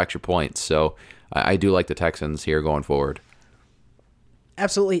manufacture points. So I do like the Texans here going forward.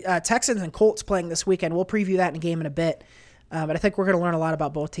 Absolutely. Texans and Colts playing this weekend. We'll preview that in a game in a bit, but I think we're going to learn a lot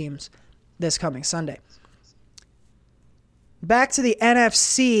about both teams this coming Sunday. Back to the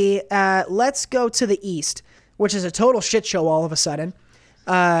NFC. Let's go to the East, which is a total shit show all of a sudden.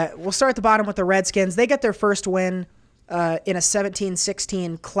 We'll start at the bottom with the Redskins. They get their first win in a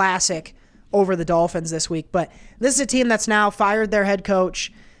 17-16 classic over the Dolphins this week. But this is a team that's now fired their head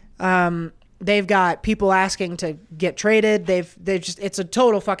coach. They've got people asking to get traded. It's a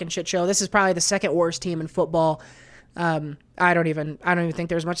total fucking shit show. This is probably the second worst team in football. I don't even think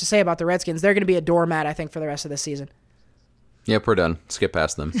there's much to say about the Redskins. They're going to be a doormat, I think, for the rest of this season. Yep, we're done. Skip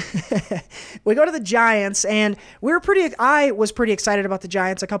past them. We go to the Giants, and I was pretty excited about the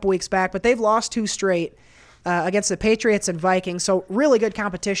Giants a couple weeks back, but they've lost 2 straight. against the Patriots and Vikings. So really good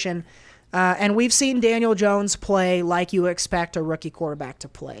competition. And we've seen Daniel Jones play like you expect a rookie quarterback to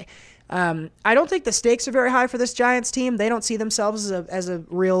play. I don't think the stakes are very high for this Giants team. They don't see themselves as a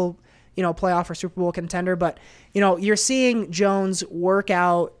real, playoff or Super Bowl contender. But, you're seeing Jones work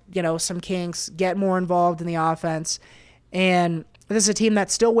out, some kinks, get more involved in the offense. And this is a team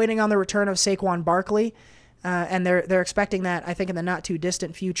that's still waiting on the return of Saquon Barkley. And they're expecting that, I think, in the not too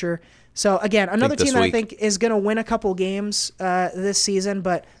distant future. So again, another team that I think is going to win a couple games this season,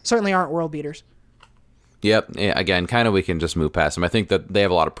 but certainly aren't world beaters. Yep. Yeah, again, kind of we can just move past them. I think that they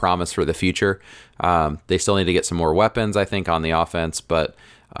have a lot of promise for the future. They still need to get some more weapons, I think, on the offense, but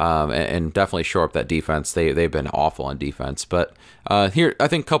and definitely shore up that defense. They've been awful on defense, but here I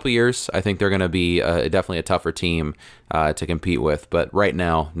think a couple years, I think they're going to be definitely a tougher team to compete with. But right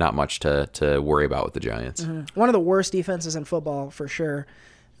now, not much to worry about with the Giants. Mm-hmm. One of the worst defenses in football for sure.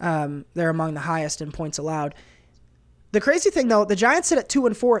 They're among the highest in points allowed. The crazy thing, though, the Giants sit at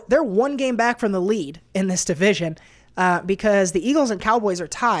 2-4. They're one game back from the lead in this division because the Eagles and Cowboys are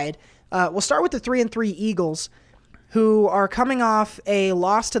tied. We'll start with the 3-3 Eagles, who are coming off a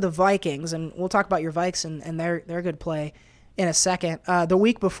loss to the Vikings, and we'll talk about your Vikes and their good play in a second. The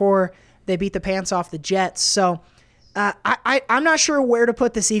week before, they beat the pants off the Jets. So I'm not sure where to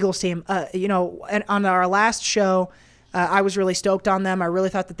put this Eagles team. And on our last show, I was really stoked on them. I really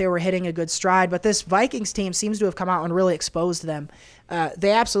thought that they were hitting a good stride, but this Vikings team seems to have come out and really exposed them.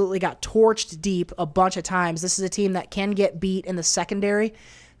 They absolutely got torched deep a bunch of times. This is a team that can get beat in the secondary,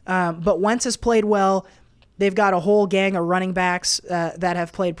 but Wentz has played well. They've got a whole gang of running backs that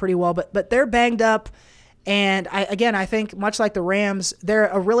have played pretty well, but they're banged up. And I think much like the Rams, they're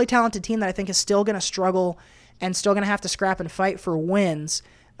a really talented team that I think is still going to struggle and still going to have to scrap and fight for wins.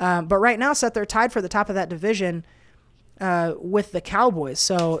 But right now, Seth, they're tied for the top of that division with the Cowboys.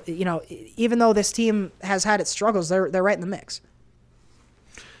 So, even though this team has had its struggles, they're right in the mix.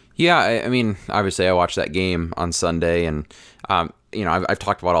 Yeah, I mean, obviously I watched that game on Sunday, and I've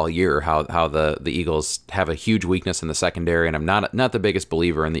talked about all year how the Eagles have a huge weakness in the secondary, and I'm not the biggest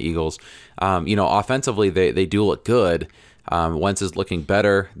believer in the Eagles. Offensively they do look good. Wentz is looking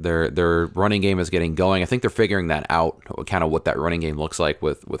better. Their running game is getting going. I think they're figuring that out, kind of what that running game looks like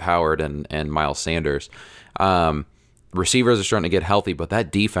with Howard and Miles Sanders. Receivers are starting to get healthy, but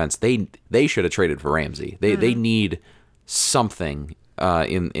that defense, they should have traded for Ramsey. They need something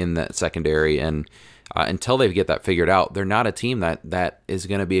in that secondary, and until they get that figured out, they're not a team that is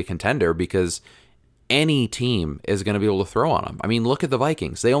going to be a contender, because any team is going to be able to throw on them. I mean, look at the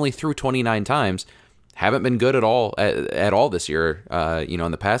Vikings. They only threw 29 times, haven't been good at all this year,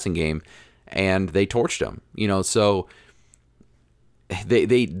 in the passing game, and they torched them. So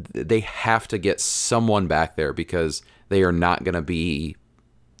they have to get someone back there, because they are not going to be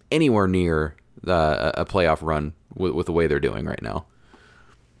anywhere near a playoff run with the way they're doing right now.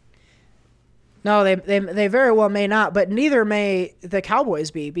 No, they very well may not, but neither may the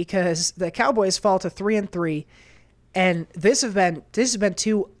Cowboys be, because the Cowboys fall to 3-3, and this has been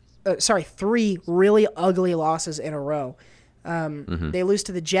three really ugly losses in a row. They lose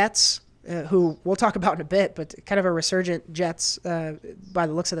to the Jets, who we'll talk about in a bit, but kind of a resurgent Jets by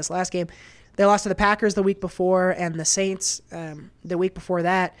the looks of this last game. They lost to the Packers the week before, and the Saints the week before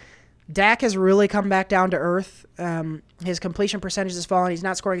that. Dak has really come back down to earth. His completion percentage has fallen. He's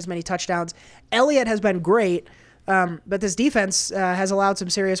not scoring as many touchdowns. Elliott has been great, but this defense has allowed some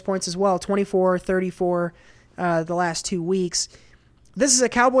serious points as well, 24, 34 the last 2 weeks. This is a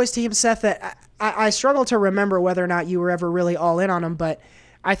Cowboys team, Seth, that I struggle to remember whether or not you were ever really all in on them, but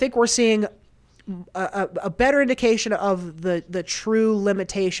I think we're seeing a better indication of the true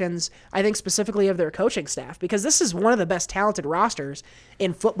limitations, I think specifically of their coaching staff, because this is one of the best talented rosters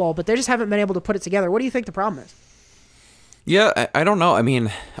in football, but they just haven't been able to put it together. What do you think the problem is? Yeah, I don't know. I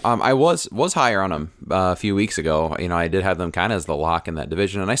mean, I was higher on them a few weeks ago. I did have them kind of as the lock in that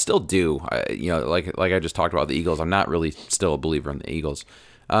division, and I still do. Like I just talked about the Eagles, I'm not really still a believer in the Eagles.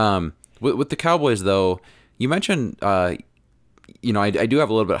 With the Cowboys, though, you mentioned, I do have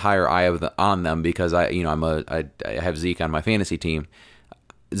a little bit higher eye on them, because I have Zeke on my fantasy team.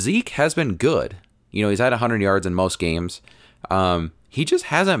 Zeke has been good. He's had 100 yards in most games. He just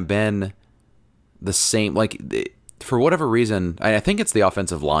hasn't been the same. For whatever reason, I think it's the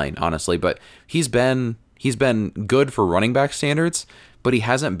offensive line, honestly, but he's been good for running back standards, but he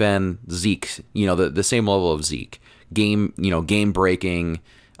hasn't been Zeke, the same level of Zeke. Game breaking,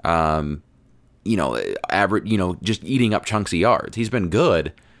 average, just eating up chunks of yards. He's been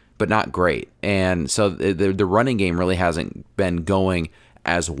good, but not great. And so the running game really hasn't been going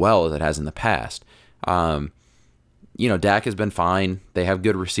as well as it has in the past. Dak has been fine. They have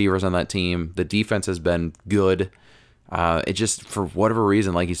good receivers on that team. The defense has been good. It just, for whatever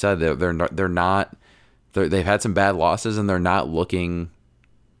reason, like you said, they've had some bad losses, and they're not looking.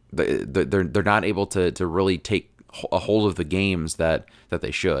 They're not able to really take a hold of the games that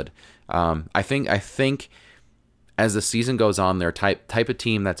they should. I think as the season goes on, they're type of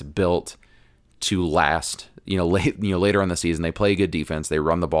team that's built to last. Later in the season, they play good defense. They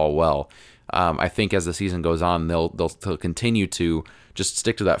run the ball well. I think as the season goes on, they'll continue to just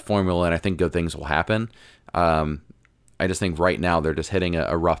stick to that formula, and I think good things will happen. I just think right now they're just hitting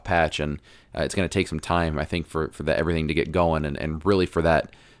a rough patch, and it's going to take some time, I think, for everything to get going, and really for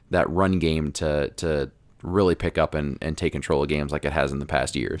that run game to really pick up and take control of games like it has in the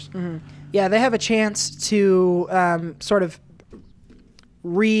past years. Mm-hmm. Yeah, they have a chance to sort of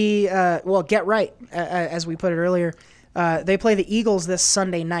get right, as we put it earlier. They play the Eagles this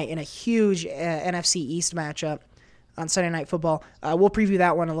Sunday night in a huge NFC East matchup on Sunday Night Football. We'll preview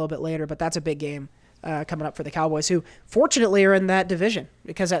that one a little bit later, but that's a big game coming up for the Cowboys, who fortunately are in that division,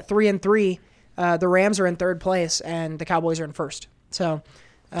 because at 3-3, the Rams are in third place and the Cowboys are in first. So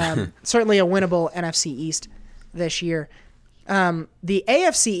certainly a winnable NFC East this year. The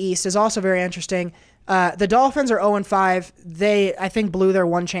AFC East is also very interesting. The Dolphins are 0-5. They, I think, blew their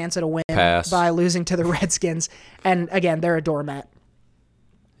one chance at a win by losing to the Redskins. And again, they're a doormat.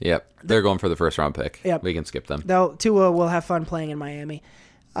 Yep. They're going for the first round pick. Yep. We can skip them. Though Tua will have fun playing in Miami.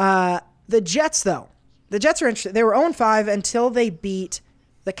 The Jets, though. The Jets are interesting. They were 0-5 until they beat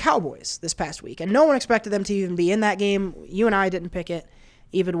the Cowboys this past week. And no one expected them to even be in that game. You and I didn't pick it,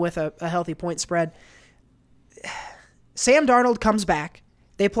 even with a healthy point spread. Sam Darnold comes back.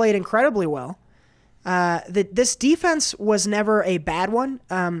 They played incredibly well. This defense was never a bad one,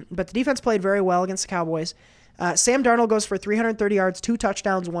 but the defense played very well against the Cowboys. Sam Darnold goes for 330 yards, 2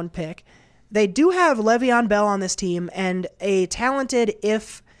 touchdowns, 1 pick. They do have Le'Veon Bell on this team and a talented,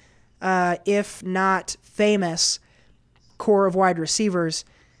 if not famous, core of wide receivers.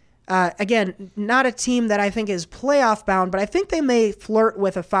 Again, not a team that I think is playoff bound, but I think they may flirt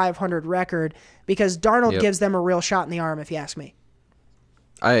with a 500 record because Darnold gives them a real shot in the arm, if you ask me.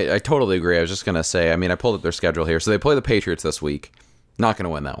 I totally agree. I was just going to say, I pulled up their schedule here. So they play the Patriots this week. Not going to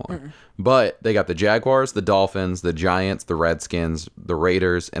win that one. Mm-mm. But they got the Jaguars, the Dolphins, the Giants, the Redskins, the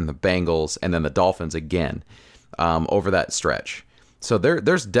Raiders, and the Bengals, and then the Dolphins again over that stretch. So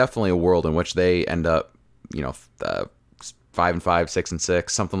there's definitely a world in which they end up, 5-5, 6-6,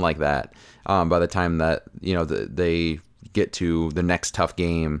 something like that. By the time that they get to the next tough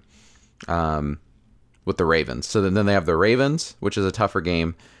game with the Ravens. So then they have the Ravens, which is a tougher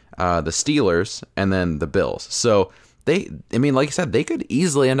game, the Steelers, and then the Bills. So like you said, they could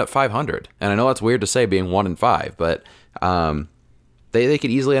easily end up 500. And I know that's weird to say, being 1-5, but they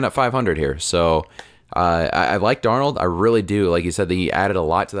could easily end up 500 here. So I like Darnold. I really do. Like you said, he added a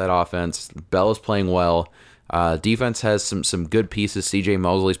lot to that offense. Bell is playing well. Defense has some good pieces. CJ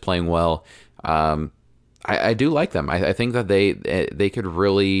Mosley's playing well. I do like them. I think that they could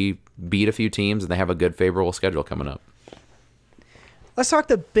really beat a few teams, and they have a good, favorable schedule coming up. Let's talk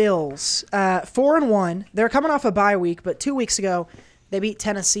the Bills. 4-1. They're coming off a bye week, but 2 weeks ago they beat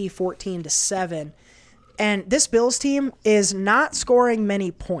Tennessee 14-7. And this Bills team is not scoring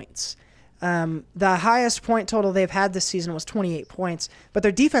many points. The highest point total they've had this season was 28 points, but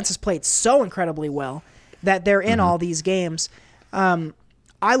their defense has played so incredibly well that they're in all these games. I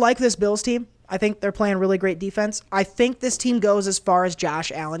like this Bills team. I think they're playing really great defense. I think this team goes as far as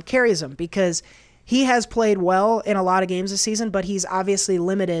Josh Allen carries them, because he has played well in a lot of games this season, but he's obviously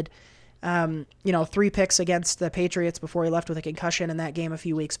limited. 3 picks against the Patriots before he left with a concussion in that game a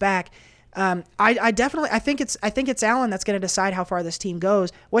few weeks back. I think it's Allen that's going to decide how far this team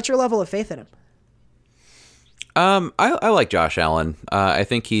goes. What's your level of faith in him? I like Josh Allen. I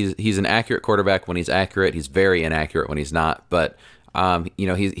think he's an accurate quarterback when he's accurate. He's very inaccurate when he's not. But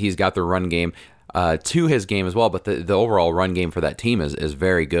he's got the run game to his game as well. But the overall run game for that team is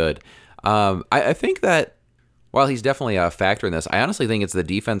very good. I think that while he's definitely a factor in this, I honestly think it's the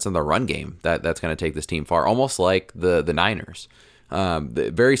defense and the run game that's going to take this team far. Almost like the Niners.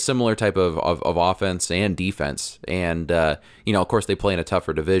 Very similar type of offense and defense. And, of course, they play in a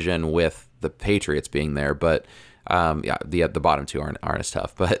tougher division with the Patriots being there. But, the bottom two aren't as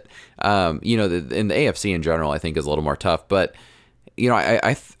tough. But, in the AFC in general, I think is a little more tough. But,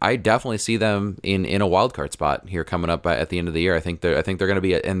 I definitely see them in a wild card spot here coming up at the end of the year. I think they're going to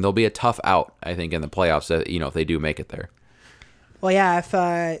be and they'll be a tough out, I think, in the playoffs, if they do make it there. Well, yeah,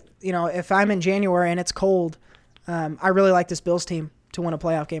 if I'm in January and it's cold, I really like this Bills team to win a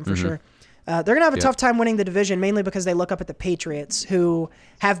playoff game for sure. They're going to have a tough time winning the division, mainly because they look up at the Patriots, who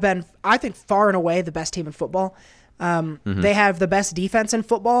have been, I think, far and away the best team in football. They have the best defense in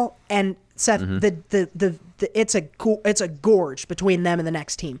football, and Seth, it's a gorge between them and the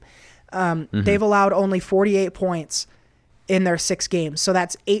next team. They've allowed only 48 points in their 6 games, so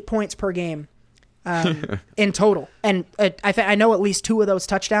that's 8 points per game in total. And I know at least 2 of those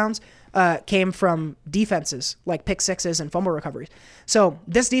touchdowns came from defenses, like pick sixes and fumble recoveries. So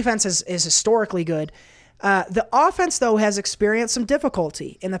this defense is historically good. The offense, though, has experienced some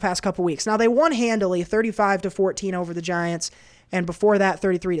difficulty in the past couple weeks. Now, they won handily, 35-14 over the Giants, and before that,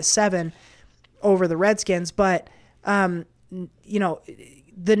 33-7 over the Redskins. But,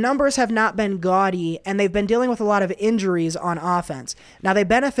 the numbers have not been gaudy, and they've been dealing with a lot of injuries on offense. Now, they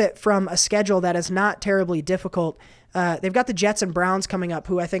benefit from a schedule that is not terribly difficult. They've got the Jets and Browns coming up,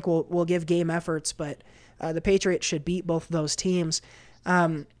 who I think will give game efforts, but the Patriots should beat both of those teams.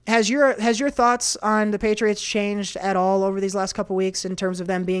 Has your thoughts on the Patriots changed at all over these last couple weeks in terms of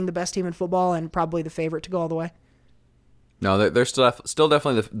them being the best team in football and probably the favorite to go all the way? No, they're still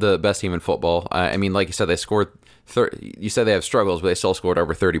definitely the best team in football. I mean, like you said, they scored. You said they have struggles, but they still scored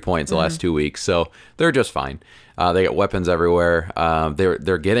over 30 points the last 2 weeks, so they're just fine. They got weapons everywhere.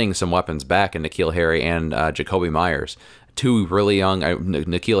 They're getting some weapons back in N'Keal Harry and Jacoby Myers. 2 really young.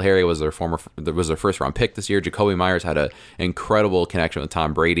 N'Keal Harry was their first round pick this year. Jacoby Myers had an incredible connection with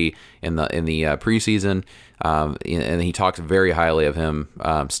Tom Brady in the preseason, and he talks very highly of him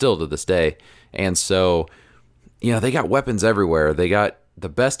still to this day. And so, they got weapons everywhere. They got the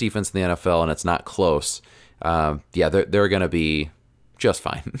best defense in the NFL, and it's not close. They're going to be just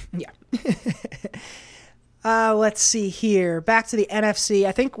fine. Yeah. Let's see here. Back to the NFC.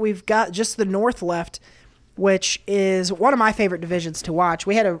 I think we've got just the North left, which is one of my favorite divisions to watch.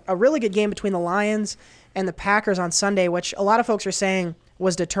 We had a really good game between the Lions and the Packers on Sunday, which a lot of folks are saying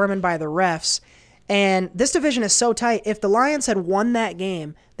was determined by the refs. And this division is so tight. If the Lions had won that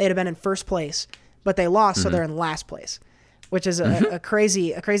game, they'd have been in first place, but they lost, so they're in last place, which is a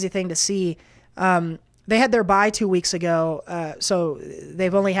crazy thing to see. They had their bye 2 weeks ago, so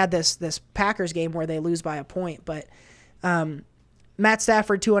they've only had this Packers game where they lose by a point. But Matt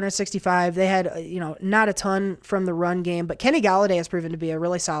Stafford, 265. They had not a ton from the run game, but Kenny Galladay has proven to be a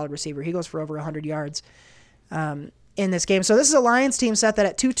really solid receiver. He goes for over 100 yards in this game. So this is a Lions team set that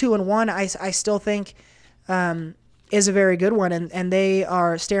at 2-2-1, I still think is a very good one, and they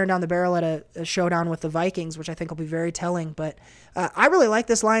are staring down the barrel at a showdown with the Vikings, which I think will be very telling. But I really like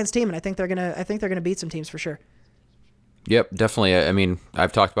this Lions team, and I think they're gonna beat some teams for sure. Yep, definitely. I mean,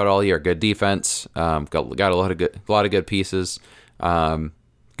 I've talked about it all year. Good defense, got a lot of good pieces. Good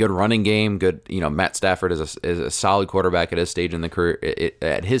running game. Good, Matt Stafford is a solid quarterback at his stage in the career.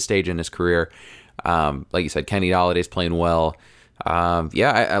 At his stage in his career, like you said, Kenny Galladay's playing well.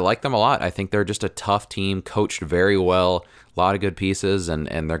 I like them a lot. I think they're just a tough team, coached very well, a lot of good pieces, and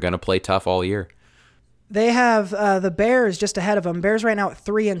they're going to play tough all year. They have the Bears just ahead of them. Bears right now at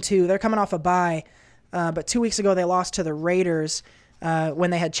 3-2. They're coming off a bye, but 2 weeks ago they lost to the Raiders when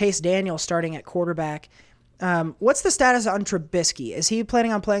they had Chase Daniel starting at quarterback. What's the status on Trubisky? Is he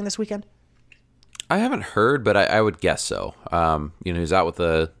planning on playing this weekend? I haven't heard, but I would guess so. He's out with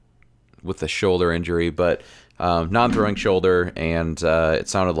the shoulder injury, but non-throwing shoulder, and it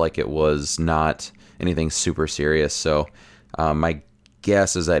sounded like it was not anything super serious. So my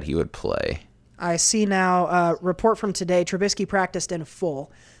guess is that he would play. I see now report from today, Trubisky practiced in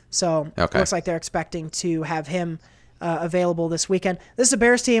full. So It looks like they're expecting to have him available this weekend. This is a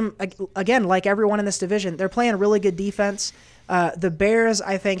Bears team, again, like everyone in this division. They're playing really good defense. The Bears,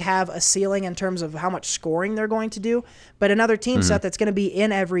 I think, have a ceiling in terms of how much scoring they're going to do, but another team set that's going to be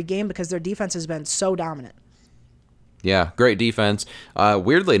in every game because their defense has been so dominant. Yeah, great defense.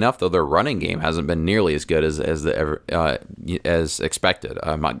 Weirdly enough, though, their running game hasn't been nearly as good as expected.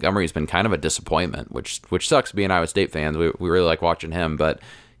 Montgomery's been kind of a disappointment, which sucks being Iowa State fans. We really like watching him, but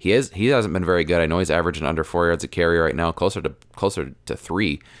he hasn't been very good. I know he's averaging under 4 yards a carry right now, closer to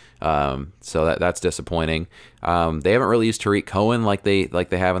 3. So that's disappointing. They haven't really used Tariq Cohen like they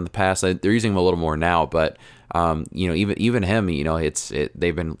have in the past. They're using him a little more now, but even him,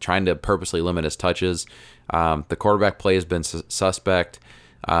 they've been trying to purposely limit his touches. The quarterback play has been suspect,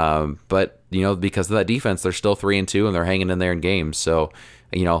 but because of that defense, they're still 3-2 and they're hanging in there in games. So,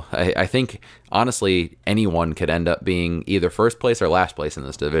 I think honestly anyone could end up being either first place or last place in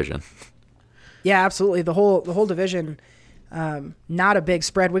this division. Yeah, absolutely. The whole division, not a big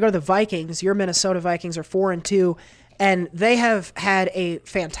spread. We go to the Vikings. Your Minnesota Vikings are 4-2, and they have had a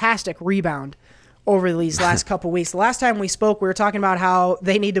fantastic rebound over these last couple weeks. The last time we spoke, we were talking about how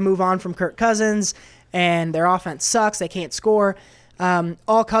they need to move on from Kirk Cousins, and their offense sucks. They can't score.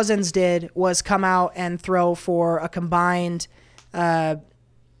 All Cousins did was come out and throw for a combined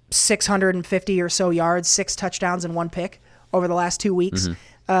 650 or so yards, 6 touchdowns and 1 pick over the last 2 weeks.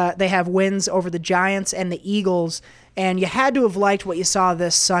 They have wins over the Giants and the Eagles, and you had to have liked what you saw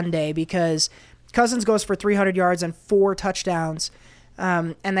this Sunday because Cousins goes for 300 yards and 4 touchdowns,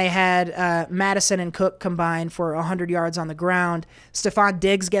 and they had Madison and Cook combined for 100 yards on the ground. Stephon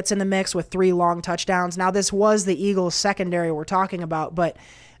Diggs gets in the mix with 3 long touchdowns. Now, this was the Eagles secondary we're talking about, but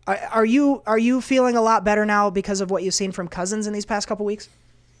are you feeling a lot better now because of what you've seen from Cousins in these past couple weeks?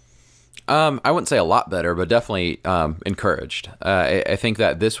 I wouldn't say a lot better, but definitely encouraged. I think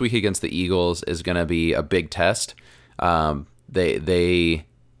that this week against the Eagles is going to be a big test. Or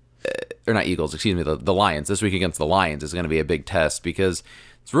not Eagles, excuse me, the Lions. This week against the Lions is going to be a big test because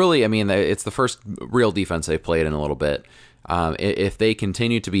it's really, I mean, it's the first real defense they've played in a little bit. If they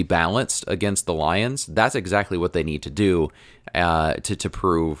continue to be balanced against the Lions, that's exactly what they need to do to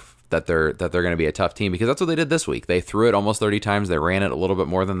prove that they're going to be a tough team, because that's what they did this week. They threw it almost 30 times. They ran it a little bit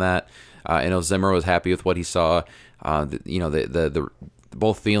more than that. I know Zimmer was happy with what he saw. The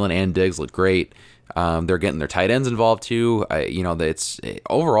both Thielen and Diggs look great. They're getting their tight ends involved too. It's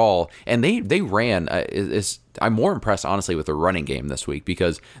overall, and they ran. I'm more impressed honestly with the running game this week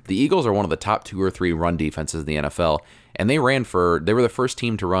because the Eagles are one of the top 2 or 3 run defenses in the NFL, and they were the first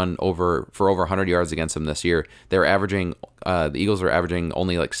team to run for over 100 yards against them this year. They're averaging the Eagles are averaging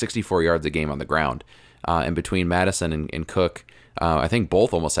only like 64 yards a game on the ground, and between Madison and Cook, I think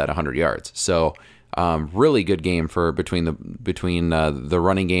both almost had 100 yards. So. Really good game between the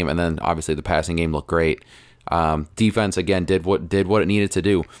running game, and then obviously the passing game looked great. Defense again did what it needed to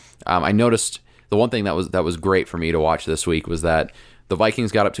do. I noticed the one thing that was great for me to watch this week was that the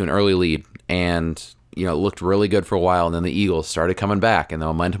Vikings got up to an early lead and it looked really good for a while, and then the Eagles started coming back and the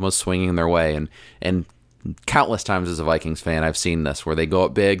momentum was swinging their way. And countless times as a Vikings fan, I've seen this where they go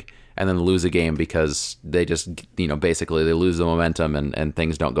up big and then lose a game because they just basically they lose the momentum and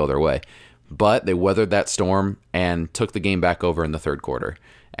things don't go their way. But they weathered that storm and took the game back over in the third quarter.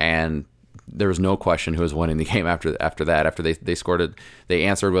 And there was no question who was winning the game after that. After they scored it, they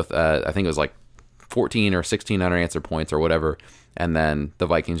answered with, I think it was like 14 or 16 unanswered points or whatever. And then the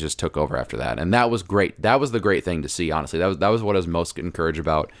Vikings just took over after that. And that was great. That was the great thing to see, honestly. That was what I was most encouraged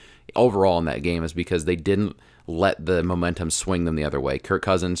about overall in that game, is because they didn't let the momentum swing them the other way. Kirk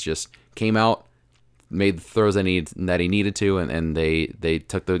Cousins just came out, made the throws that he needed to, and they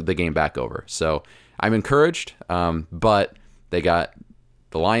took the game back over. So I'm encouraged, but they got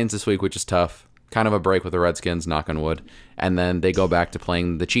the Lions this week, which is tough. Kind of a break with the Redskins, knock on wood. And then they go back to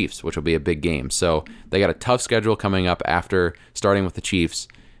playing the Chiefs, which will be a big game. So they got a tough schedule coming up after starting with the Chiefs.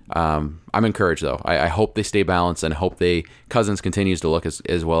 I'm encouraged, though. I hope they stay balanced and hope Cousins continues to look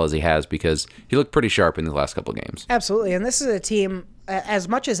as well as he has, because he looked pretty sharp in the last couple of games. Absolutely. And this is a team, as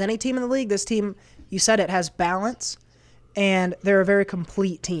much as any team in the league, this team, you said it has balance, and they're a very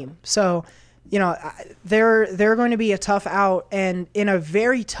complete team. So, they're going to be a tough out, and in a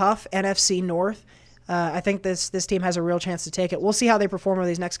very tough NFC North, I think this team has a real chance to take it. We'll see how they perform over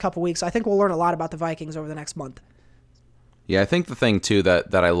these next couple weeks. I think we'll learn a lot about the Vikings over the next month. Yeah, I think the thing too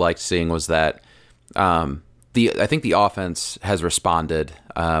that I liked seeing was that I think the offense has responded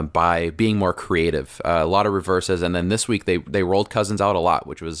by being more creative. A lot of reverses, and then this week they rolled Cousins out a lot,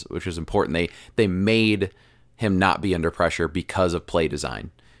 which was important. They made him not be under pressure because of play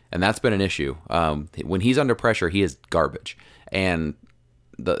design, and that's been an issue. When he's under pressure, he is garbage. And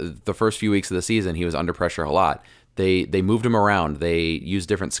the first few weeks of the season, he was under pressure a lot. They moved him around. They used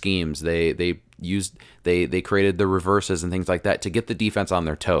different schemes. They created the reverses and things like that to get the defense on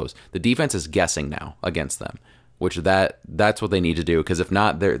their toes. The defense is guessing now against them, which that's what they need to do, because if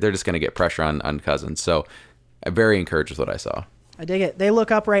not, they're just going to get pressure on Cousins. So I'm very encouraged with what I saw. I dig it. They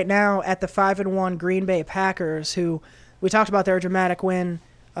look up right now at the 5-1 Green Bay Packers, who we talked about their dramatic win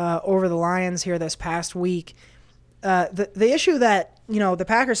over the Lions here this past week. The issue that the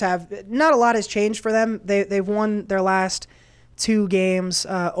Packers have, not a lot has changed for them. They've won their last 2 games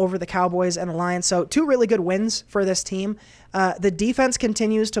over the Cowboys and the Lions, so 2 really good wins for this team. The defense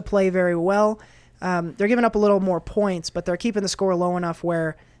continues to play very well. They're giving up a little more points, but they're keeping the score low enough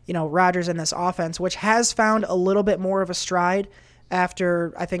where Rodgers in this offense, which has found a little bit more of a stride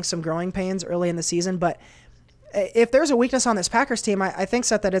after I think some growing pains early in the season, but if there's a weakness on this Packers team, I think,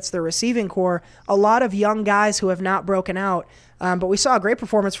 Seth, that it's the receiving core. A lot of young guys who have not broken out. But we saw a great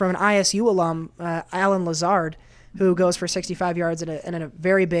performance from an ISU alum, Alan Lazard, who goes for 65 yards and a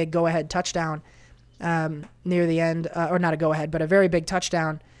very big go-ahead touchdown near the end. Or not a go-ahead, but a very big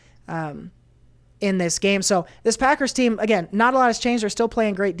touchdown in this game. So this Packers team, again, not a lot has changed. They're still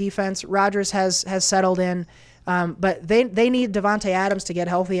playing great defense. Rodgers has settled in. But they need Davante Adams to get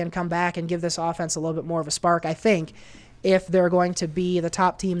healthy and come back and give this offense a little bit more of a spark, I think. if they're going to be the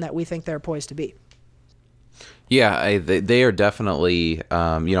top team that we think they're poised to be. Yeah, they are definitely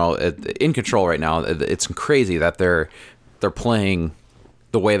in control right now. It's crazy that they're playing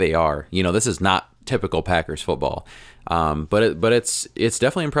the way they are. This is not typical Packers football. But it's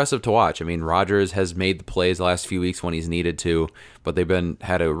definitely impressive to watch. I mean, Rodgers has made the plays the last few weeks when he's needed to, but they've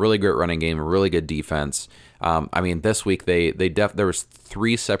had a really great running game, a really good defense. I mean, this week there was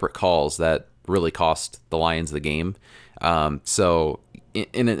 3 separate calls that really cost the Lions the game. So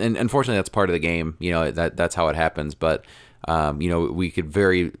and unfortunately that's part of the game. That's how it happens. But we could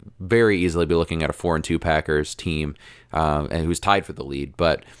very, very easily be looking at a 4-2 Packers team, and who's tied for the lead.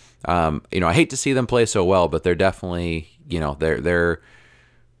 But I hate to see them play so well, but they're definitely, they're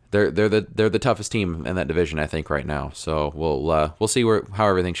the toughest team in that division, I think, right now. So we'll see how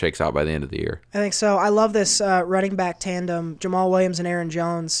everything shakes out by the end of the year. I think so. I love this running back tandem. Jamal Williams and Aaron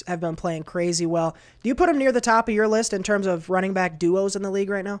Jones have been playing crazy well. Do you put them near the top of your list in terms of running back duos in the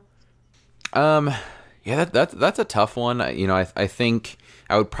league right now? Yeah, that's a tough one. I think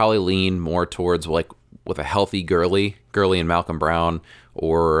I would probably lean more towards with a healthy Gurley and Malcolm Brown,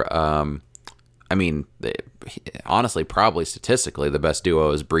 or honestly, probably statistically the best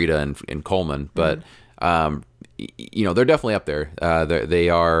duo is Breida and Coleman, but they're definitely up there. They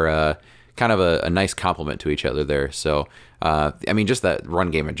are kind of a nice complement to each other there. So just that run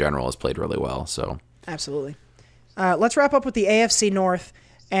game in general has played really well. So absolutely. Let's wrap up with the AFC North,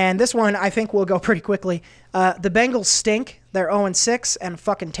 and this one I think will go pretty quickly. The Bengals stink. They're 0-6 and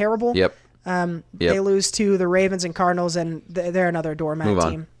fucking terrible. Yep. They lose to the Ravens and Cardinals, and they're another doormat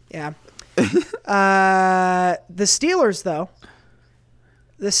team. Yeah. The Steelers, though.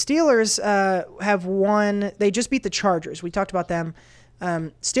 The Steelers have won. They just beat the Chargers. We talked about them.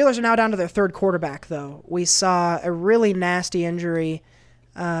 Steelers are now down to their 3rd quarterback, though. We saw a really nasty injury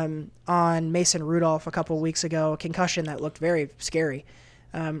on Mason Rudolph a couple of weeks ago, a concussion that looked very scary.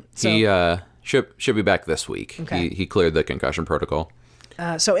 He should be back this week. Okay. He cleared the concussion protocol.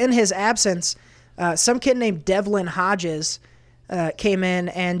 So in his absence, some kid named Devlin Hodges came in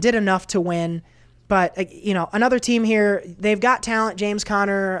and did enough to win. But, another team here, they've got talent, James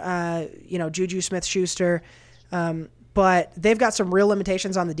Conner, Juju Smith-Schuster, but they've got some real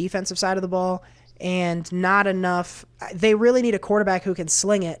limitations on the defensive side of the ball and not enough. They really need a quarterback who can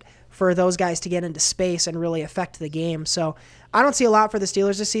sling it for those guys to get into space and really affect the game. So I don't see a lot for the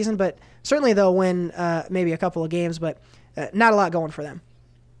Steelers this season, but certainly they'll win maybe a couple of games, but not a lot going for them.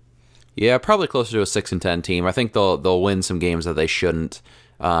 Yeah, probably closer to a 6-10 team. I think they'll win some games that they shouldn't,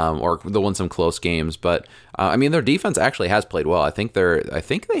 or they'll win some close games. But their defense actually has played well. I think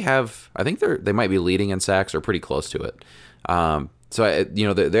they might be leading in sacks or pretty close to it. So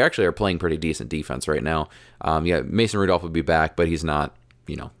they actually are playing pretty decent defense right now. Mason Rudolph would be back, but he's not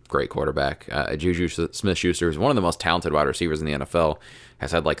great quarterback. Juju Smith-Schuster is one of the most talented wide receivers in the NFL.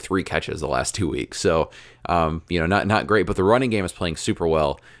 Has had 3 catches the last 2 weeks. So not great, but the running game is playing super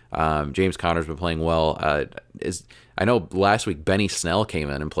well. James Conner's been playing well. I know last week Benny Snell came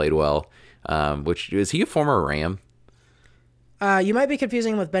in and played well. Which is he a former Ram? You might be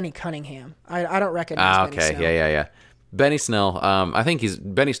confusing him with Benny Cunningham. I don't recognize Benny Snell. Yeah. Benny Snell. I think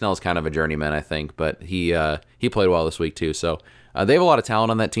Benny Snell is kind of a journeyman, I think, but he played well this week too. So they have a lot of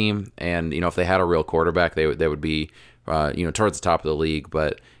talent on that team, and if they had a real quarterback, they would be towards the top of the league.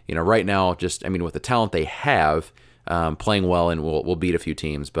 But right now, with the talent they have, playing well and will beat a few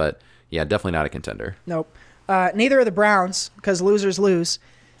teams. But yeah, definitely not a contender. Nope. Neither are the Browns, because losers lose,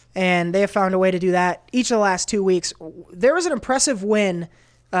 and they have found a way to do that each of the last 2 weeks. There was an impressive win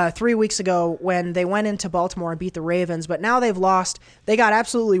 3 weeks ago when they went into Baltimore and beat the Ravens, but now they've lost. They got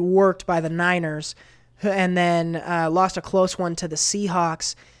absolutely worked by the Niners, and then lost a close one to the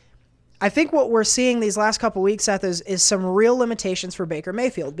Seahawks. I think what we're seeing these last couple weeks, Seth, is some real limitations for Baker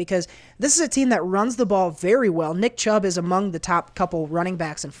Mayfield, because this is a team that runs the ball very well. Nick Chubb is among the top couple running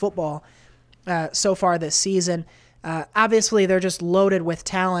backs in football so far this season. Obviously, they're just loaded with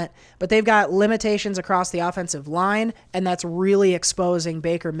talent, but they've got limitations across the offensive line, and that's really exposing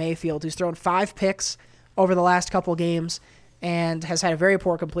Baker Mayfield, who's thrown 5 picks over the last couple games and has had a very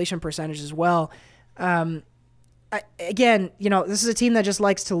poor completion percentage as well. Again, this is a team that just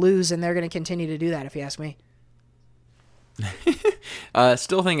likes to lose, and they're going to continue to do that, if you ask me.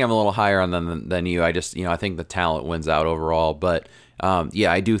 Still think I'm a little higher on them than you. I just, I think the talent wins out overall. But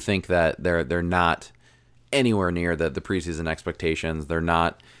I do think that they're not anywhere near the preseason expectations. They're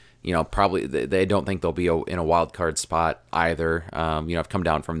not, probably they don't think they'll be in a wild card spot either. I've come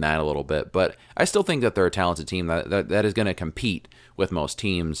down from that a little bit, but I still think that they're a talented team that is going to compete with most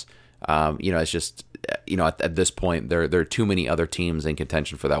teams. It's just, at this point, there are too many other teams in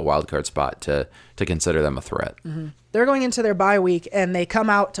contention for that wild card spot to consider them a threat. Mm-hmm. They're going into their bye week, and they come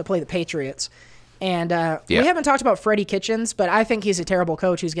out to play the Patriots. And we haven't talked about Freddie Kitchens, but I think he's a terrible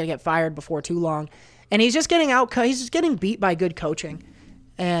coach who's going to get fired before too long. And he's just getting beat by good coaching.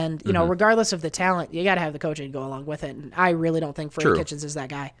 And, regardless of the talent, you got to have the coaching to go along with it. And I really don't think Freddie Kitchens is that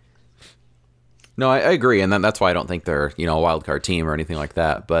guy. No, I agree. And that's why I don't think they're, a wild card team or anything like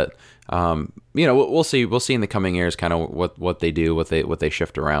that. But, we'll see. We'll see in the coming years kind of what they do, what they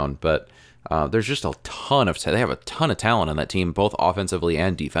shift around. But there's just they have a ton of talent on that team, both offensively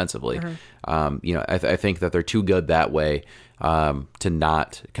and defensively. I think that they're too good that way to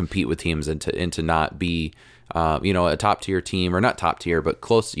not compete with teams and to not be, a top tier team, or not top tier, but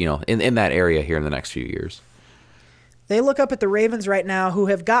close, in that area here in the next few years. They look up at the Ravens right now, who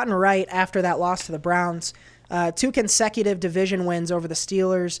have gotten right after that loss to the Browns. 2 consecutive division wins over the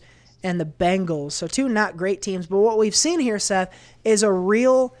Steelers and the Bengals. So 2 not great teams. But what we've seen here, Seth, is a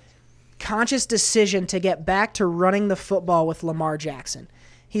real conscious decision to get back to running the football with Lamar Jackson.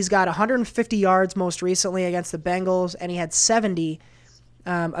 He's got 150 yards most recently against the Bengals, and he had 70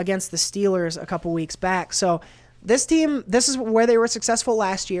 against the Steelers a couple weeks back. So this team, this is where they were successful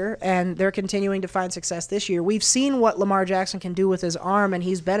last year, and they're continuing to find success this year. We've seen what Lamar Jackson can do with his arm, and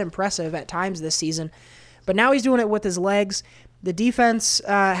he's been impressive at times this season. But now he's doing it with his legs. The defense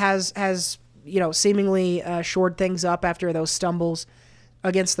has seemingly shored things up after those stumbles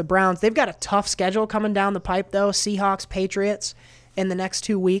against the Browns. They've got a tough schedule coming down the pipe, though. Seahawks, Patriots in the next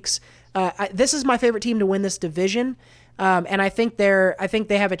 2 weeks. This is my favorite team to win this division. And I think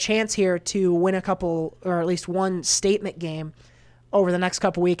they have a chance here to win a couple, or at least one statement game over the next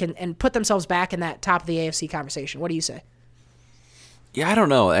couple weeks and put themselves back in that top of the AFC conversation. What do you say? Yeah, I don't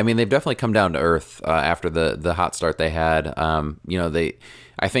know. I mean, they've definitely come down to earth after the hot start they had.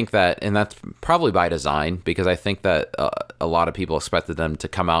 I think that, and that's probably by design, because I think that a lot of people expected them to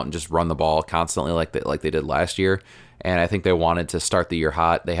come out and just run the ball constantly like they did last year. And I think they wanted to start the year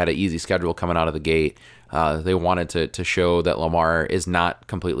hot. They had an easy schedule coming out of the gate. They wanted to show that Lamar is not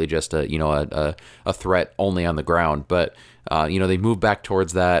completely just a threat only on the ground, but they move back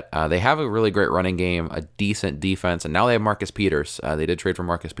towards that. They have a really great running game, a decent defense, and now they have Marcus Peters. They did trade for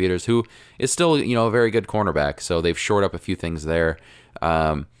Marcus Peters, who is still a very good cornerback. So they've shored up a few things there.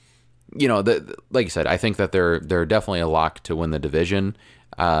 Like you said, I think that they're definitely a lock to win the division.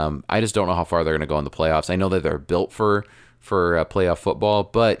 I just don't know how far they're going to go in the playoffs. I know that they're built for playoff football,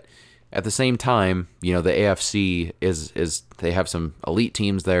 but at the same time, the AFC is they have some elite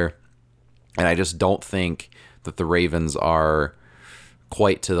teams there, and I just don't think that the Ravens are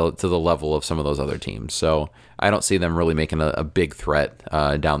quite to the level of some of those other teams. So I don't see them really making a big threat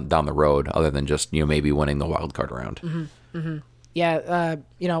down the road, other than just maybe winning the wild card round. Mm-hmm. Mm-hmm. Yeah,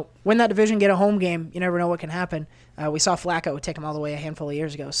 win that division, get a home game. You never know what can happen. We saw Flacco take them all the way a handful of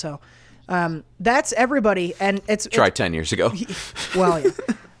years ago. So that's everybody, and it's 10 years ago. Well, yeah.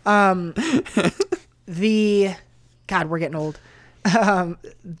 We're getting old.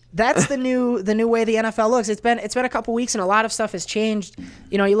 That's the new way the NFL looks. It's been a couple weeks, and a lot of stuff has changed.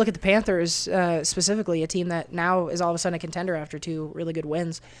 You look at the Panthers specifically, a team that now is all of a sudden a contender after 2 really good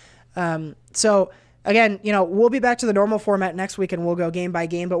wins. So again, we'll be back to the normal format next week, and we'll go game by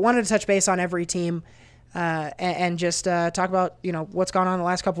game. But wanted to touch base on every team and just talk about what's gone on the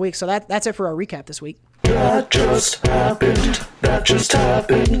last couple weeks. So that's it for our recap this week. That just happened. That just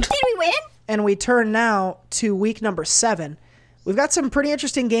happened. Did we win? And we turn now to week number 7. We've got some pretty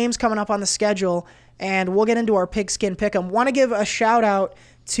interesting games coming up on the schedule, and we'll get into our pigskin pick'em. Want to give a shout out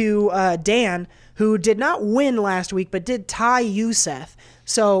to Dan, who did not win last week, but did tie you, Seth.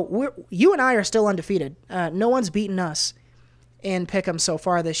 So you and I are still undefeated. No one's beaten us in pick'em so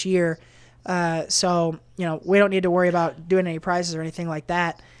far this year. So we don't need to worry about doing any prizes or anything like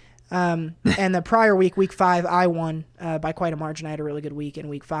that. And the prior week 5, I won by quite a margin. I had a really good week in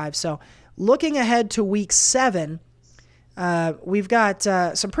week 5. So looking ahead to week 7, we've got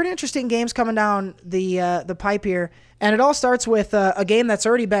some pretty interesting games coming down the pipe here, and it all starts with a game that's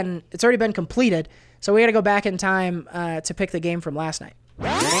already been completed. So we got to go back in time to pick the game from last night.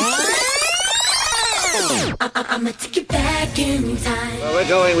 I'ma take you back in time. Where we're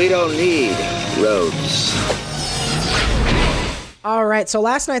going, we don't need roads. All right, so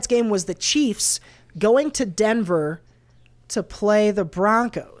last night's game was the Chiefs going to Denver to play the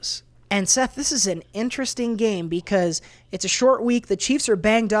Broncos. And Seth, this is an interesting game because it's a short week. The Chiefs are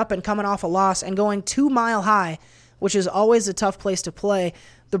banged up and coming off a loss and going 2 Mile High, which is always a tough place to play.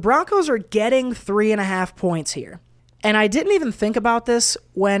 The Broncos are getting 3.5 points here. And I didn't even think about this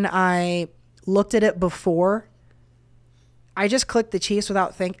when I looked at it before. I just clicked the Chiefs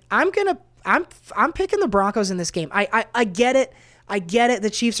without thinking. I'm picking the Broncos in this game. I get it. I get it. The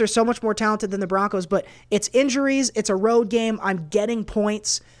Chiefs are so much more talented than the Broncos, but it's injuries. It's a road game. I'm getting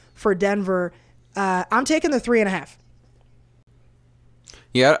points for Denver. I'm taking the 3.5.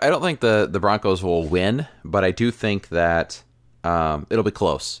 Yeah, I don't think the Broncos will win, but I do think that it'll be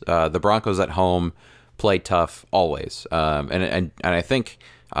close. The Broncos at home play tough always, and I think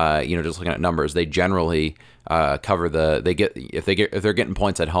just looking at numbers, they generally cover if they're getting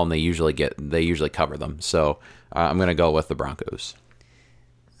points at home, they usually cover them. So I'm going to go with the Broncos.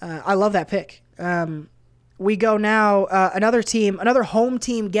 I love that pick. We go now, another home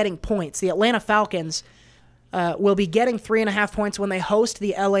team getting points. The Atlanta Falcons will be getting 3.5 points when they host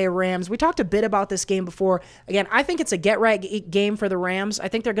the LA Rams. We talked a bit about this game before. Again, I think it's a get-right game for the Rams. I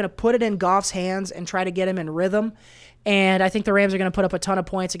think they're going to put it in Goff's hands and try to get him in rhythm. And I think the Rams are going to put up a ton of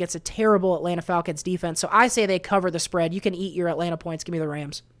points against a terrible Atlanta Falcons defense. So I say they cover the spread. You can eat your Atlanta points. Give me the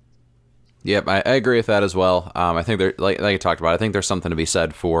Rams. Yep, I agree with that as well. I think there, like I talked about, I think there's something to be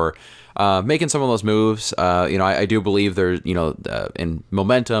said for making some of those moves. I do believe there's in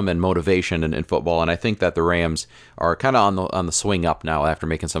momentum and motivation in football, and I think that the Rams are kind of on the swing up now after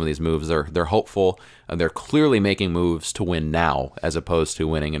making some of these moves. They're hopeful, and they're clearly making moves to win now as opposed to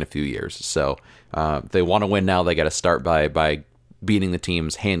winning in a few years. So if they want to win now, they got to start by beating the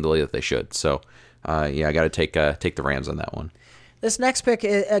teams handily that they should. So I got to take the Rams on that one. This next pick,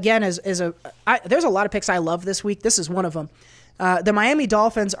 again, there's a lot of picks I love this week. This is one of them. The Miami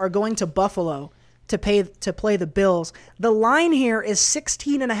Dolphins are going to Buffalo to play the Bills. The line here is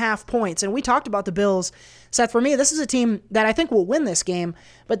 16.5 points, and we talked about the Bills. Seth, for me, this is a team that I think will win this game,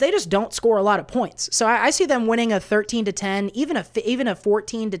 but they just don't score a lot of points. So I see them winning a 13-10, even a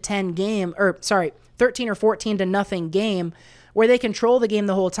 14-10 game, 13 or 14-0 game, where they control the game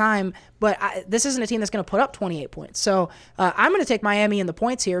the whole time, but this isn't a team that's going to put up 28 points. So I'm going to take Miami in the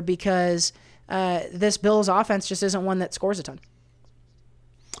points here because this Bills offense just isn't one that scores a ton.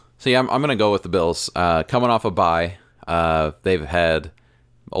 So yeah, I'm going to go with the Bills. Coming off a bye, they've had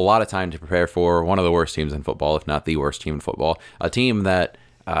a lot of time to prepare for one of the worst teams in football, if not the worst team in football. A team that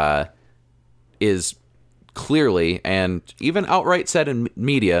is clearly and even outright said in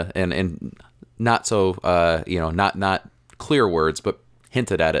media and not so not clear words, but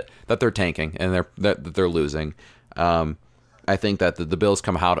hinted at it, that they're tanking and they're losing. I think that the Bills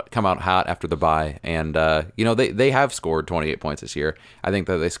come out hot after the bye, and they have scored 28 points this year. I think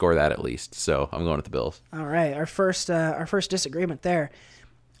that they score that at least. So I'm going with the Bills. All right, our first disagreement there.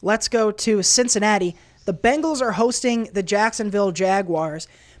 Let's go to Cincinnati. The Bengals are hosting the Jacksonville Jaguars.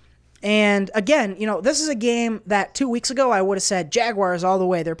 And again, this is a game that 2 weeks ago I would have said Jaguars all the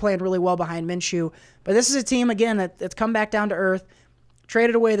way. They're playing really well behind Minshew. But this is a team, again, that's come back down to earth,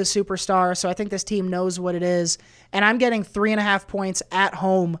 traded away the superstar. So I think this team knows what it is. And I'm getting 3.5 points at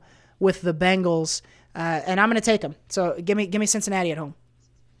home with the Bengals. And I'm going to take them. So give me Cincinnati at home.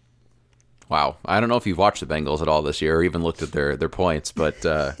 Wow. I don't know if you've watched the Bengals at all this year or even looked at their points, but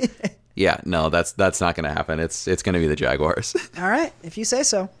yeah, no, that's not going to happen. It's going to be the Jaguars. All right, if you say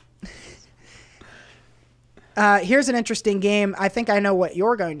so. Here's an interesting game. I think I know what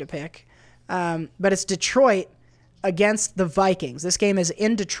you're going to pick, but it's Detroit against the Vikings. This game is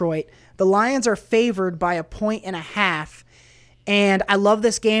in Detroit. The Lions are favored by 1.5, and I love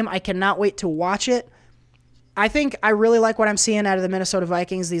this game. I cannot wait to watch it. I think I really like what I'm seeing out of the Minnesota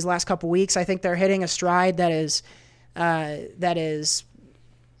Vikings these last couple weeks. I think they're hitting a stride that is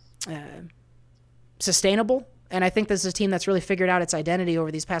sustainable. And I think this is a team that's really figured out its identity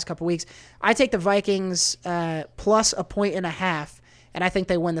over these past couple weeks. I take the Vikings plus 1.5, and I think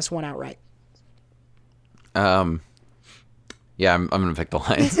they win this one outright. Yeah, I'm going to pick the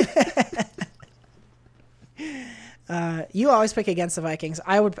Lions. You always pick against the Vikings.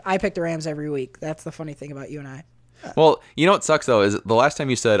 I pick the Rams every week. That's the funny thing about you and I. Well, you know what sucks, though, is the last time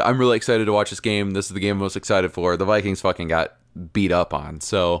you said, I'm really excited to watch this game, this is the game I'm most excited for, the Vikings fucking got beat up on.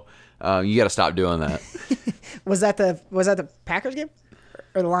 So you got to stop doing that. Was that the Packers game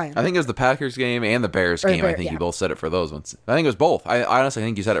or the Lions? I think it was the Packers game and the Bears game. I think you both said it for those ones. I think it was both. I honestly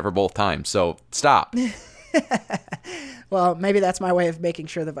think you said it for both times. So stop. Well, maybe that's my way of making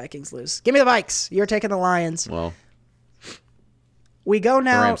sure the Vikings lose. Give me the Vikes. You're taking the Lions. Well, we go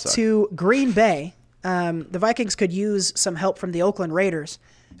now to Green Bay. The Vikings could use some help from the Oakland Raiders,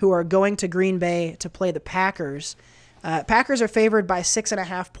 who are going to Green Bay to play the Packers. Packers are favored by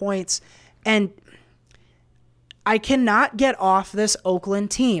 6.5 points, and I cannot get off this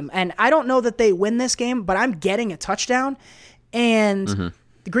Oakland team. And I don't know that they win this game, but I'm getting a touchdown. And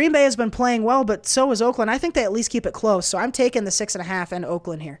Green Bay has been playing well, but so is Oakland. I think they at least keep it close. So I'm taking the 6.5 and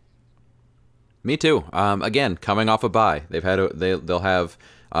Oakland here. Me too. Again, coming off a bye, they'll have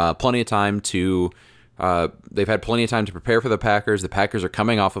plenty of time to. They've had plenty of time to prepare for the Packers. The Packers are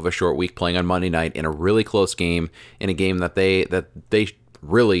coming off of a short week, playing on Monday night in a really close game, in a game that they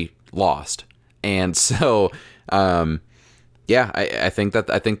really lost. And so, I think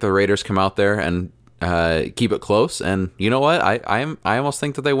the Raiders come out there and keep it close. And you know what? I almost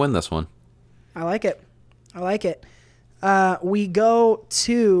think that they win this one. I like it. We go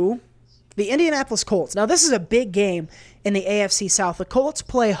to the Indianapolis Colts. Now, this is a big game in the AFC South. The Colts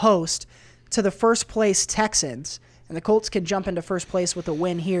play host to the first place Texans, and the Colts can jump into first place with a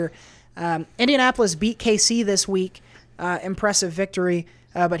win here. Indianapolis beat KC this week, impressive victory,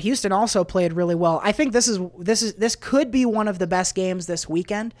 but Houston also played really well. I think this could be one of the best games this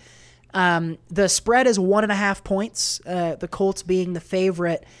weekend. The spread is 1.5 points, the Colts being the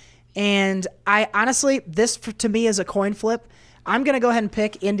favorite, and I honestly, this to me is a coin flip. I'm going to go ahead and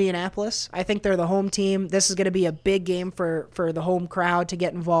pick Indianapolis. I think they're the home team. This is going to be a big game for the home crowd to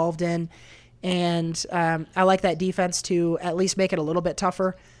get involved in. And I like that defense to at least make it a little bit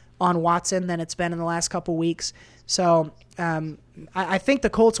tougher on Watson than it's been in the last couple weeks. So I think the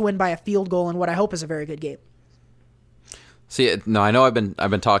Colts win by a field goal in what I hope is a very good game. See, no, I know I've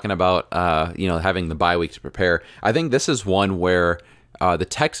been talking about having the bye week to prepare. I think this is one where the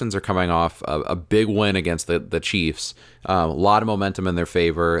Texans are coming off a big win against the Chiefs. A lot of momentum in their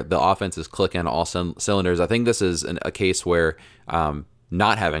favor. The offense is clicking all cylinders. I think this is a case where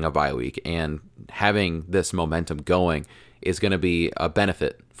not having a bye week and having this momentum going is going to be a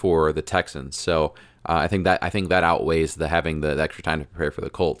benefit for the Texans. So I think that outweighs having the extra time to prepare for the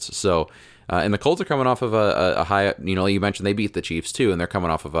Colts. So and the Colts are coming off of a high. You mentioned they beat the Chiefs too, and they're coming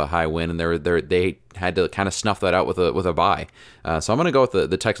off of a high win, and they had to kind of snuff that out with a bye. So I'm going to go with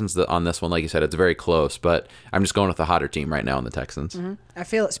the Texans on this one. Like you said, it's very close, but I'm just going with the hotter team right now in the Texans. Mm-hmm. I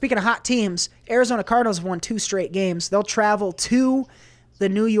feel it. Speaking of hot teams, Arizona Cardinals have won 2 straight games. They'll travel to the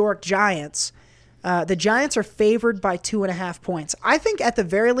New York Giants. The Giants are favored by 2.5 points. I think at the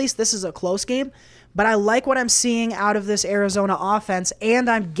very least this is a close game, but I like what I'm seeing out of this Arizona offense, and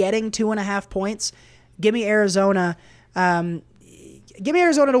I'm getting 2.5 points. Give me Arizona. Give me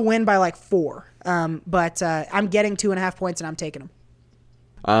Arizona to win by like 4. But I'm getting 2.5 points, and I'm taking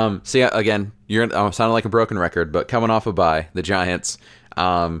them. So yeah, again, I'm sounding like a broken record, but coming off a bye, the Giants.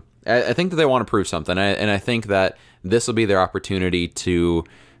 I think that they want to prove something, and I think that this will be their opportunity to.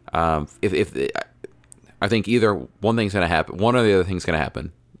 I think either one thing's going to happen, one or the other thing's going to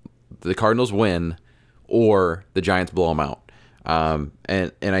happen. The Cardinals win, or the Giants blow them out.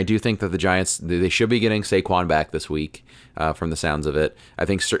 And I do think that the Giants, they should be getting Saquon back this week, from the sounds of it. I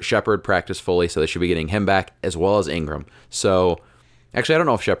think Shepard practiced fully, so they should be getting him back as well as Ingram. So, actually, I don't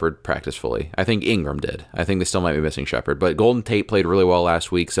know if Shepard practiced fully. I think Ingram did. I think they still might be missing Shepard, but Golden Tate played really well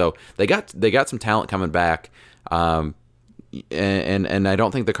last week, so they got some talent coming back. And I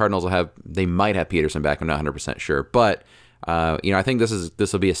don't think the Cardinals they might have Peterson back. I'm not 100% sure, but I think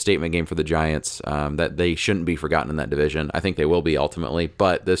this will be a statement game for the Giants, that they shouldn't be forgotten in that division. I think they will be ultimately,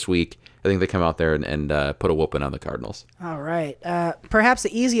 but this week I think they come out there and put a whooping on the Cardinals. All right, perhaps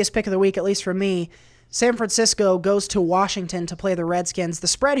the easiest pick of the week, at least for me. San Francisco goes to Washington to play the Redskins. The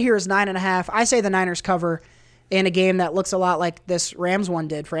spread here is 9.5. I say the Niners cover in a game that looks a lot like this Rams one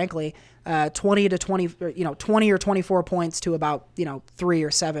did, frankly. 20 or 24 points to about 3 or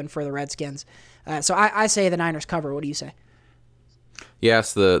 7 for the Redskins. So I say the Niners cover. What do you say?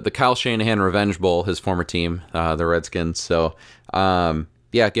 Yes, the Kyle Shanahan Revenge Bowl, his former team, the Redskins. So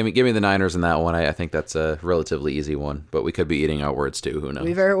give me the Niners in that one. I think that's a relatively easy one, but we could be eating out words too. Who knows?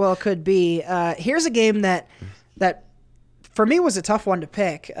 We very well could be. Here's a game that for me was a tough one to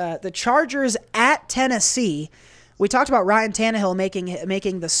pick. The Chargers at Tennessee. We talked about Ryan Tannehill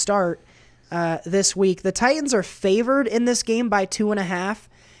making the start this week. The Titans are favored in this game by 2.5,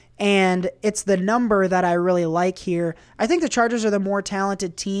 and it's the number that I really like here. I think the Chargers are the more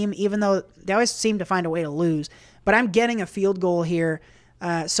talented team, even though they always seem to find a way to lose. But I'm getting a field goal here.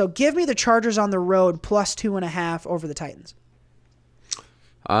 So give me the Chargers on the road plus 2.5 over the Titans.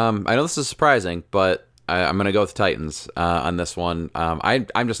 I know this is surprising, but I'm going to go with the Titans on this one.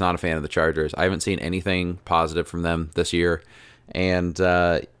 I'm just not a fan of the Chargers. I haven't seen anything positive from them this year. And,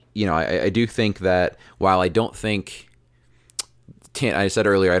 I do think that while I don't think, I said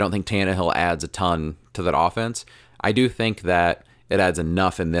earlier, I don't think Tannehill adds a ton to that offense, I do think that it adds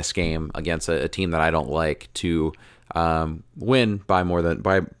enough in this game against a team that I don't like to win by a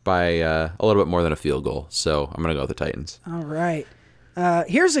little bit more than a field goal. So I'm going to go with the Titans. All right.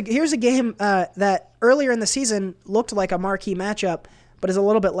 Here's a game that earlier in the season looked like a marquee matchup, but is a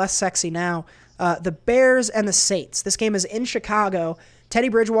little bit less sexy now. The Bears and the Saints. This game is in Chicago. Teddy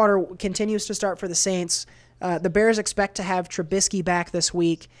Bridgewater continues to start for the Saints. The Bears expect to have Trubisky back this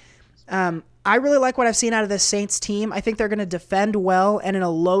week. I really like what I've seen out of this Saints team. I think they're going to defend well, and in a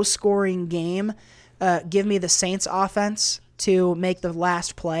low-scoring game, give me the Saints offense to make the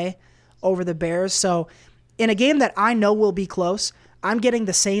last play over the Bears. So in a game that I know will be close, I'm getting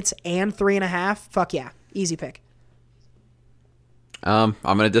the Saints and 3.5. Fuck yeah. Easy pick. I'm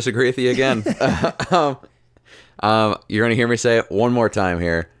going to disagree with you again. You're going to hear me say it one more time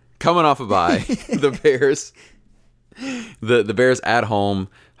here. Coming off a bye, the Bears, the Bears at home.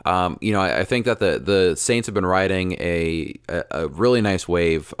 I think that the Saints have been riding a really nice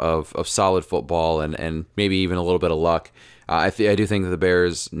wave of solid football and maybe even a little bit of luck. I do think that the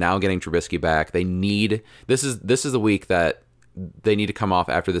Bears now getting Trubisky back, they need this is the week that they need to come off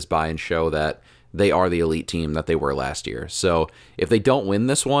after this bye and show that they are the elite team that they were last year. So if they don't win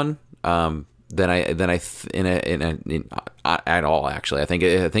this one, then I at all actually, I think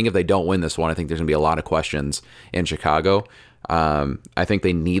if they don't win this one, I think there's gonna be a lot of questions in Chicago. I think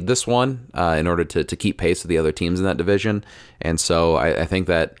they need this one in order to keep pace with the other teams in that division, and so I think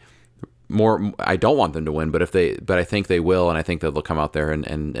that I don't want them to win, but I think they will, and I think that they'll come out there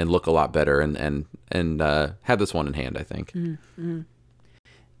and look a lot better and have this one in hand, I think. Mm-hmm.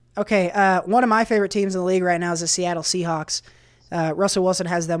 Okay, one of my favorite teams in the league right now is the Seattle Seahawks. Russell Wilson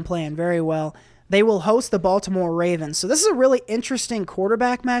has them playing very well. They will host the Baltimore Ravens. So this is a really interesting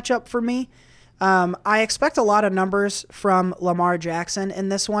quarterback matchup for me. I expect a lot of numbers from Lamar Jackson in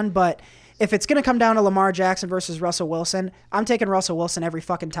this one, but if it's going to come down to Lamar Jackson versus Russell Wilson, I'm taking Russell Wilson every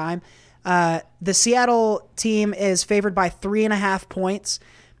fucking time. The Seattle team is favored by 3.5 points.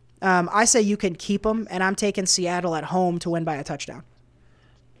 I say you can keep them, and I'm taking Seattle at home to win by a touchdown.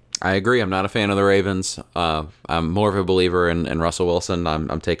 I agree. I'm not a fan of the Ravens. I'm more of a believer in Russell Wilson.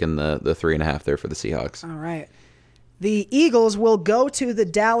 I'm taking the 3.5 there for the Seahawks. All right. The Eagles will go to the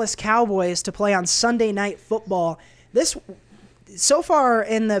Dallas Cowboys to play on Sunday Night Football. This, so far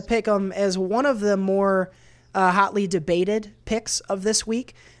in the pick'em, is one of the more hotly debated picks of this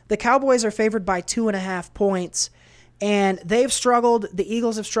week. The Cowboys are favored by 2.5 points, and they've struggled. The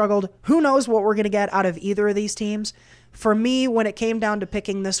Eagles have struggled. Who knows what we're going to get out of either of these teams? For me, when it came down to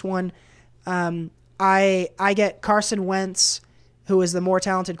picking this one, I get Carson Wentz, who is the more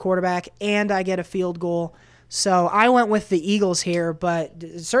talented quarterback, and I get a field goal. So I went with the Eagles here, but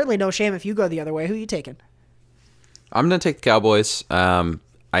certainly no shame if you go the other way. Who are you taking? I'm going to take the Cowboys.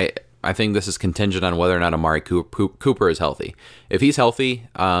 I think this is contingent on whether or not Amari Cooper is healthy. If he's healthy,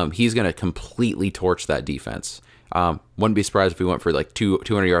 he's going to completely torch that defense. Wouldn't be surprised if we went for like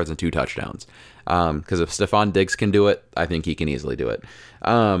 200 yards and 2 touchdowns. Because if Stephon Diggs can do it, I think he can easily do it.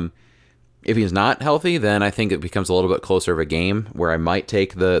 If he's not healthy, then I think it becomes a little bit closer of a game where I might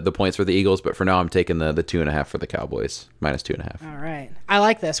take the points for the Eagles, but for now I'm taking the 2.5 for the Cowboys, minus 2.5. All right. I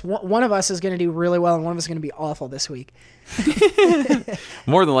like this. One of us is going to do really well, and one of us is going to be awful this week.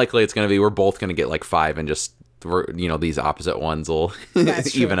 More than likely it's going to be we're both going to get like 5 and just, these opposite ones will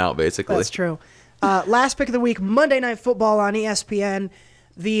even out, basically. That's true. Last pick of the week, Monday Night Football on ESPN.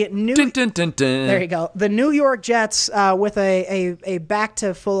 The new There you go. The New York Jets with a back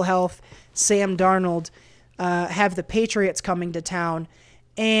to full health Sam Darnold have the Patriots coming to town,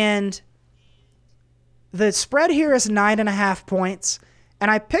 and the spread here is 9.5 points. And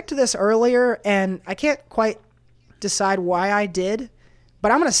I picked this earlier, and I can't quite decide why I did,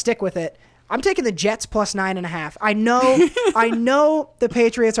 but I'm going to stick with it. I'm taking the Jets plus 9.5. I know the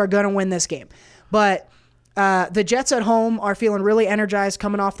Patriots are going to win this game, but the Jets at home are feeling really energized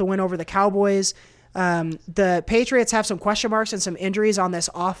coming off the win over the Cowboys. The Patriots have some question marks and some injuries on this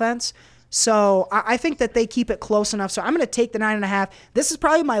offense. So I think that they keep it close enough. So I'm going to take the 9.5. This is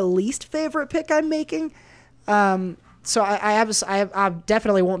probably my least favorite pick I'm making. So I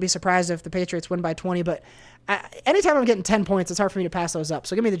definitely won't be surprised if the Patriots win by 20. But anytime I'm getting 10 points, it's hard for me to pass those up.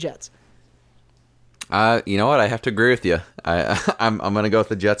 So give me the Jets. You know what? I have to agree with you. I'm going to go with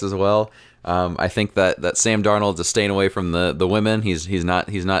the Jets as well. I think that Sam Darnold is staying away from the women. He's not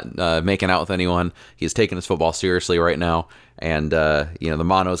making out with anyone. He's taking his football seriously right now, and the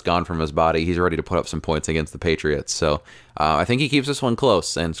mono's gone from his body. He's ready to put up some points against the Patriots. So I think he keeps this one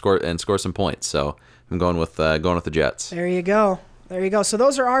close and score some points. So I'm going with the Jets. There you go. So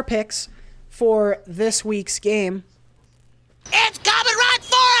those are our picks for this week's game. It's coming right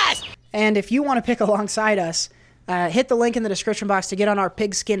for us. And if you want to pick alongside us, hit the link in the description box to get on our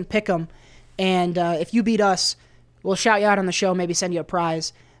Pigskin Pick'em. And if you beat us, we'll shout you out on the show, maybe send you a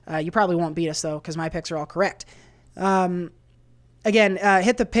prize. You probably won't beat us, though, because my picks are all correct. Again,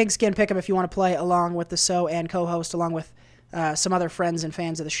 hit the Pigskin Pick'em if you want to play along with the show and co-host, along with some other friends and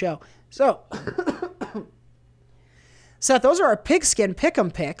fans of the show. So, Seth, those are our Pigskin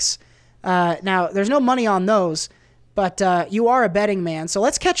Pick'em picks. Now, there's no money on those, but you are a betting man. So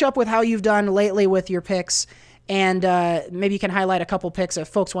let's catch up with how you've done lately with your picks, and maybe you can highlight a couple picks if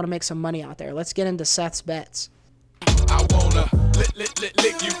folks want to make some money out there. Let's get into Seth's bets. I wanna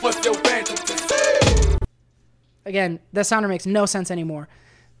lick you, what's your fantasy? Again, that sounder makes no sense anymore,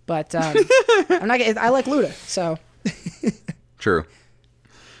 but I like Luda, so. True.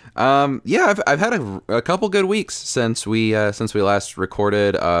 I've had a couple good weeks since we last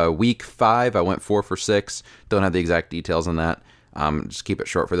recorded. Week 5, I went 4 for 6. Don't have the exact details on that. Just keep it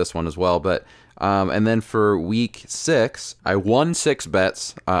short for this one as well. But and then for week 6, I won 6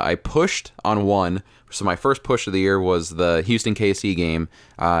 bets. I pushed on 1. So my first push of the year was the Houston KC game.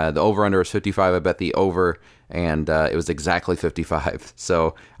 The over/under was 55. I bet the over, and it was exactly 55.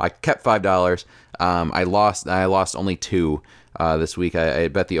 So I kept $5. I lost only 2. This week, I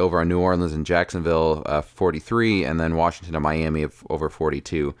bet the over on New Orleans and Jacksonville 43, and then Washington and Miami of over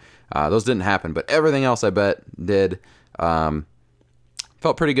 42. Those didn't happen, but everything else I bet did.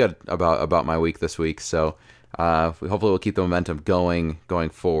 Felt pretty good about my week this week, so hopefully we'll keep the momentum going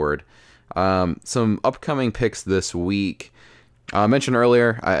forward. Some upcoming picks this week. I mentioned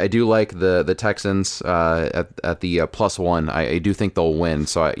earlier, I do like the Texans at the +1. I do think they'll win,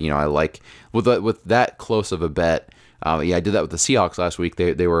 so I like with that close of a bet. I did that with the Seahawks last week.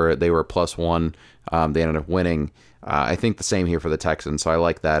 They were +1. They ended up winning. I think the same here for the Texans, so I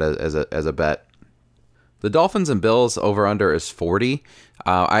like that as a bet. The Dolphins and Bills over/under is 40.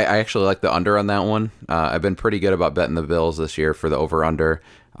 I actually like the under on that one. I've been pretty good about betting the Bills this year for the over/under.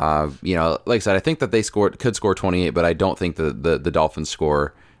 Like I said, I think that they could score 28, but I don't think the Dolphins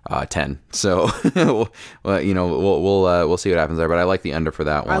score 10. So we'll see what happens there. But I like the under for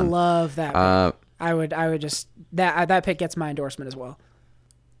that one. I love that. I would just that pick gets my endorsement as well.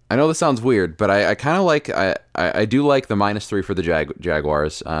 I know this sounds weird, but I kind of like I do like the -3 for the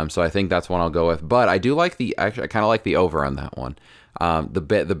Jaguars. So I think that's one I'll go with. But I do like I kind of like the over on that one. The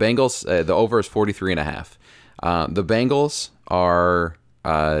Bengals, the over is 43.5. The Bengals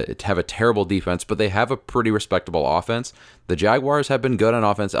have a terrible defense, but they have a pretty respectable offense. The Jaguars have been good on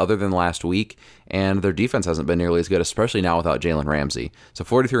offense other than last week, and their defense hasn't been nearly as good, especially now without Jalen Ramsey. So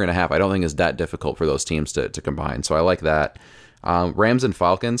 43.5, I don't think is that difficult for those teams to combine. So I like that. Rams and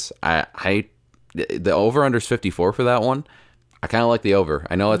Falcons, the over/under is 54 for that one. I kind of like the over.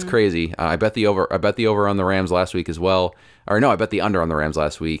 I know that's crazy. I bet the over on the Rams last week as well. Or no, I bet the under on the Rams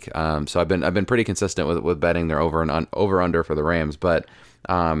last week. So I've been pretty consistent with betting their over/under for the Rams, but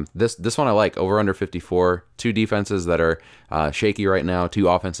this one I like, over/under 54. 2 defenses that are shaky right now, 2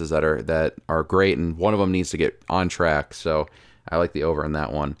 offenses that are great, and one of them needs to get on track. So I like the over on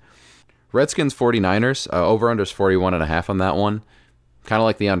that one. Redskins 49ers, over/under is 41.5 on that one. Kind of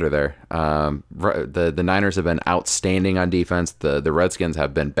like the under there. The Niners have been outstanding on defense. The Redskins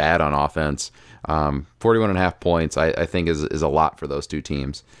have been bad on offense. 41.5 points, I think, is a lot for those 2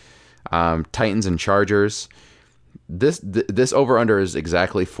 teams. Titans and Chargers. This over/under is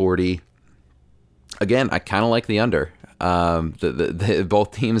exactly 40. Again, I kind of like the under.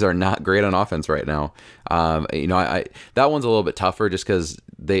 Both teams are not great on offense right now. That one's a little bit tougher just because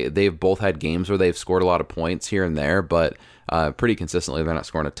they've both had games where they've scored a lot of points here and there, but pretty consistently they're not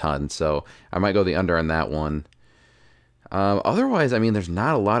scoring a ton. So I might go the under on that one. Otherwise, there's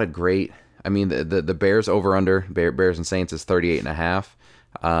not a lot of great. The Bears over/under, Bears and Saints is 38.5.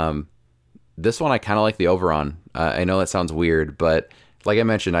 This one I kind of like the over on. I know that sounds weird, but like I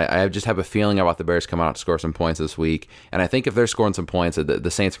mentioned, I just have a feeling about the Bears coming out to score some points this week. And I think if they're scoring some points,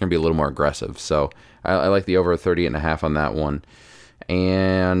 the Saints are going to be a little more aggressive. So I like the over 38.5 on that one.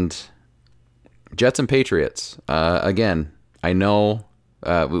 And Jets and Patriots. Again, I know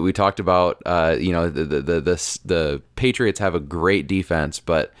we talked about, the Patriots have a great defense.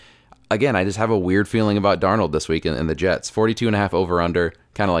 But again, I just have a weird feeling about Darnold this week in the Jets. 42.5 over/under.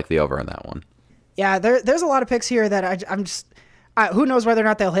 Kind of like the over on that one. Yeah, there's a lot of picks here that I'm just... who knows whether or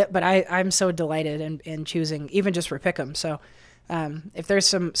not they'll hit, but I'm so delighted in choosing, even just for pick'em. So if there's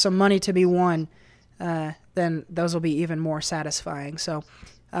some money to be won, then those will be even more satisfying. So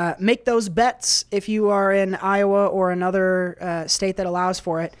make those bets if you are in Iowa or another state that allows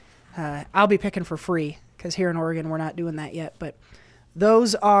for it. I'll be picking for free because here in Oregon we're not doing that yet. But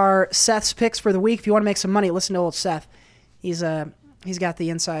those are Seth's picks for the week. If you want to make some money, listen to old Seth. He's got the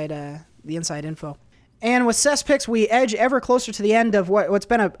inside info. And with Seth's picks, we edge ever closer to the end of what's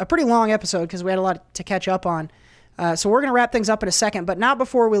been a pretty long episode because we had a lot to catch up on. So we're going to wrap things up in a second, but not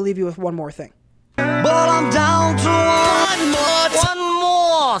before we leave you with one more thing. But I'm down to one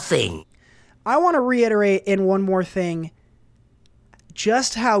more thing. I want to reiterate in one more thing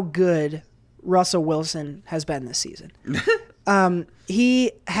just how good Russell Wilson has been this season.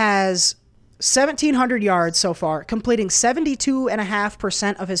 He has 1,700 yards so far, completing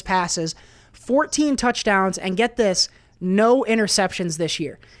 72.5% of his passes, 14 touchdowns, and get this, no interceptions this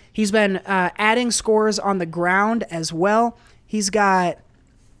year. He's been adding scores on the ground as well. He's got,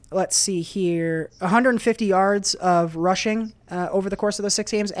 let's see here, 150 yards of rushing over the course of those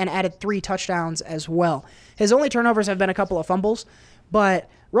 6 games and added 3 touchdowns as well. His only turnovers have been a couple of fumbles, but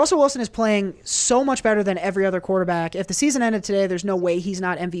Russell Wilson is playing so much better than every other quarterback. If the season ended today, there's no way he's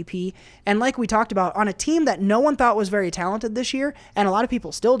not MVP. And like we talked about, on a team that no one thought was very talented this year, and a lot of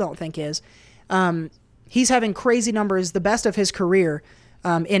people still don't think is, he's having crazy numbers, the best of his career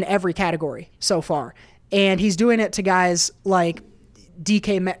in every category so far. And he's doing it to guys like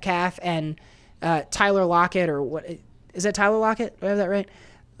DK Metcalf and Tyler Lockett, or what is that, Tyler Lockett? Do I have that right?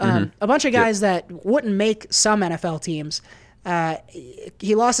 A bunch of guys that wouldn't make some NFL teams.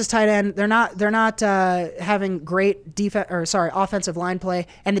 He lost his tight end. They're not having great offensive line play,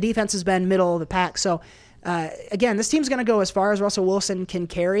 and the defense has been middle of the pack. So again, this team's going to go as far as Russell Wilson can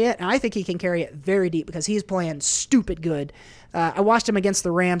carry it, and I think he can carry it very deep because he's playing stupid good. I watched him against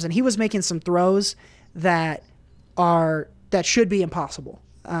the Rams, and he was making some throws that should be impossible.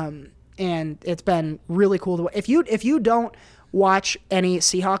 And it's been really cool to if you don't watch any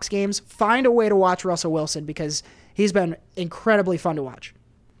Seahawks games, find a way to watch Russell Wilson because he's been incredibly fun to watch.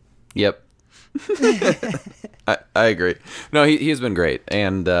 Yep. I agree. No, he has been great,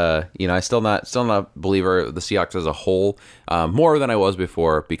 and I still not a believer of the Seahawks as a whole, more than I was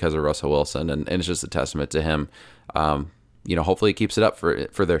before because of Russell Wilson, and it's just a testament to him. Hopefully he keeps it up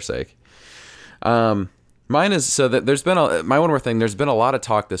for their sake. Mine is that there's been my one more thing. There's been a lot of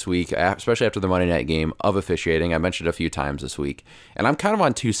talk this week, especially after the Monday night game, of officiating. I mentioned it a few times this week, and I'm kind of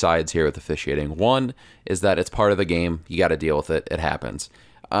on two sides here with officiating. One is that it's part of the game; you got to deal with it. It happens.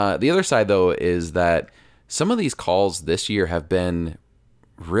 The other side, though, is that some of these calls this year have been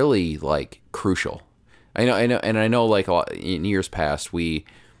really crucial. I know. Like in years past, we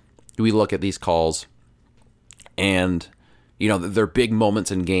look at these calls, and they're big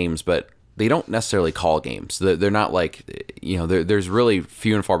moments in games, but they don't necessarily call games. They're not there's really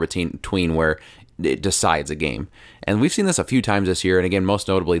few and far between where it decides a game. And we've seen this a few times this year, and again, most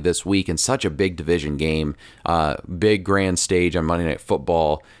notably this week in such a big division game, big grand stage on Monday Night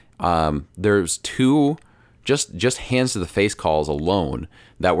Football. There's two just hands to the face calls alone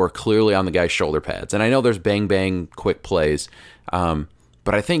that were clearly on the guy's shoulder pads. And I know there's bang quick plays, but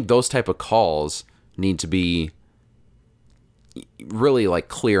I think those type of calls need to be really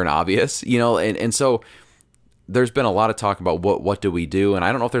clear and obvious, and so there's been a lot of talk about what do we do, and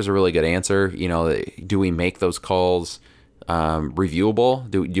I don't know if there's a really good answer. Do we make those calls reviewable?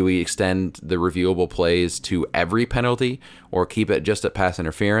 Do we extend the reviewable plays to every penalty, or keep it just at pass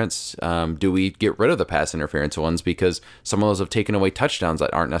interference? Do we get rid of the pass interference ones because some of those have taken away touchdowns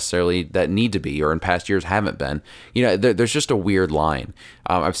that aren't necessarily that need to be, or in past years haven't been? There's just a weird line.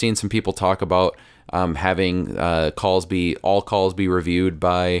 I've seen some people talk about having all calls be reviewed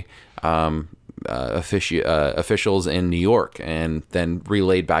by officials in New York and then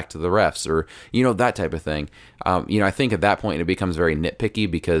relayed back to the refs, or that type of thing. I think at that point it becomes very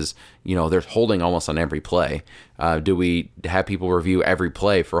nitpicky because there's holding almost on every play. Do we have people review every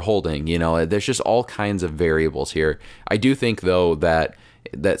play for holding? There's just all kinds of variables here. I do think though that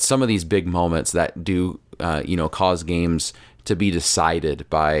some of these big moments that do cause games to be decided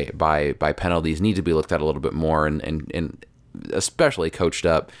by penalties need to be looked at a little bit more, and especially coached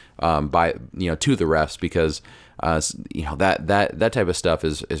up by to the refs, because that type of stuff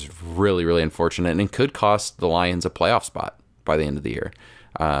is really, really unfortunate, and it could cost the Lions a playoff spot by the end of the year.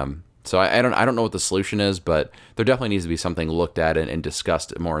 So I don't know what the solution is, but there definitely needs to be something looked at and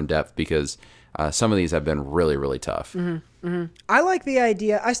discussed more in depth, because some of these have been really, really tough. Mm-hmm, mm-hmm. I like the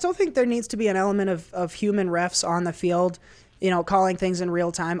idea. I still think there needs to be an element of human refs on the field, calling things in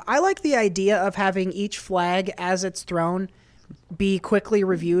real time. I like the idea of having each flag as it's thrown be quickly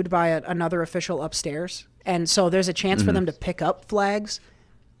reviewed by another official upstairs. And so there's a chance for them to pick up flags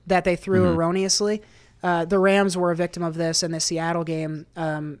that they threw erroneously. The Rams were a victim of this in the Seattle game.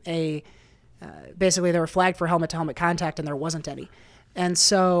 Basically, they were flagged for helmet-to-helmet contact, and there wasn't any. And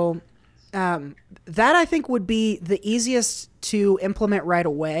so that, I think, would be the easiest to implement right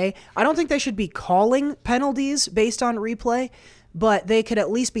away. I don't think they should be calling penalties based on replay, but they could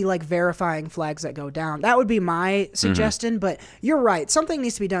at least be verifying flags that go down. That would be my suggestion, but you're right. Something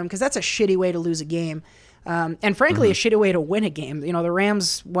needs to be done because that's a shitty way to lose a game. And frankly, a shitty way to win a game. You know, the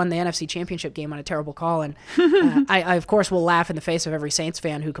Rams won the NFC Championship game on a terrible call, and I of course will laugh in the face of every Saints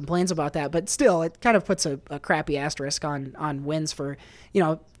fan who complains about that. But still, it kind of puts a crappy asterisk on wins for,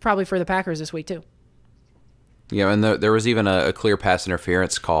 probably for the Packers this week too. Yeah, and there was even a clear pass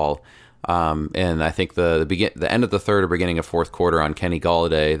interference call, and I think the end of the third or beginning of fourth quarter on Kenny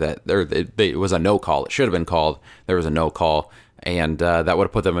Golladay it was a no call. It should have been called. There was a no call, and that would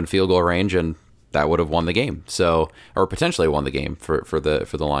have put them in field goal range, and that would have won the game. So, or potentially won the game for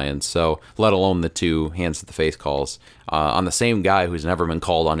the Lions. So, let alone the two hands to the face calls on the same guy who's never been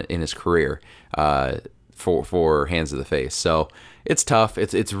called in his career for hands to the face. So it's tough.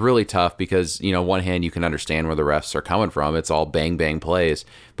 It's really tough because, one hand you can understand where the refs are coming from. It's all bang bang plays,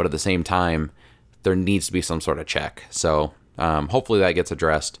 but at the same time, there needs to be some sort of check. So hopefully that gets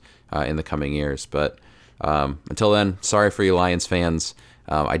addressed in the coming years. But until then, sorry for you Lions fans.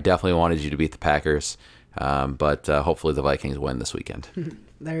 I definitely wanted you to beat the Packers, but hopefully the Vikings win this weekend.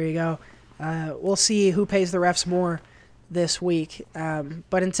 There you go. We'll see who pays the refs more this week.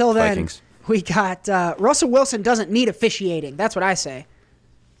 But until then, Vikings. We got Russell Wilson doesn't need officiating. That's what I say.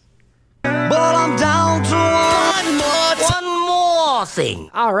 But I'm down to one more thing.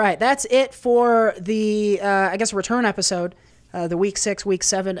 All right, that's it for the, return episode, the Week 6, Week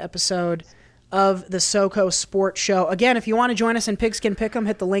 7 episode of the SoCo Sports Show. Again, if you want to join us in Pigskin Pick'em,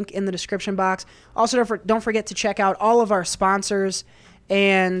 hit the link in the description box. Also, don't forget to check out all of our sponsors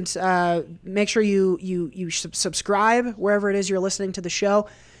and make sure you subscribe wherever it is you're listening to the show.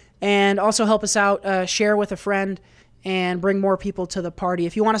 And also help us out, share with a friend, and bring more people to the party.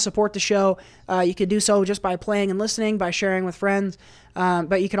 If you want to support the show, you can do so just by playing and listening, by sharing with friends.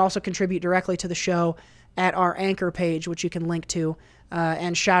 But you can also contribute directly to the show at our Anchor page, which you can link to.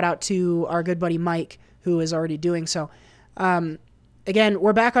 And shout out to our good buddy Mike, who is already doing so. Again,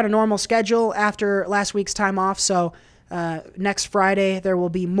 we're back on a normal schedule after last week's time off. So next Friday, there will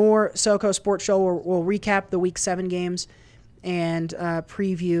be more SoCo Sports Show. We'll recap the Week 7 games and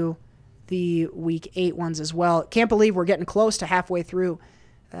preview the Week 8 ones as well. Can't believe we're getting close to halfway through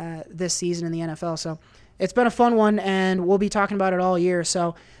this season in the NFL. So it's been a fun one, and we'll be talking about it all year.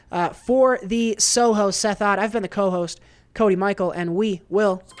 So for the host, Seth Ott, I've been the co-host, Cody Michael, and we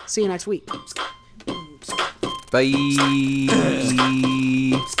will see you next week. Bye.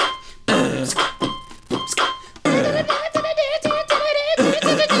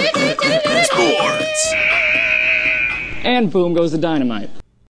 Sports. And boom goes the dynamite.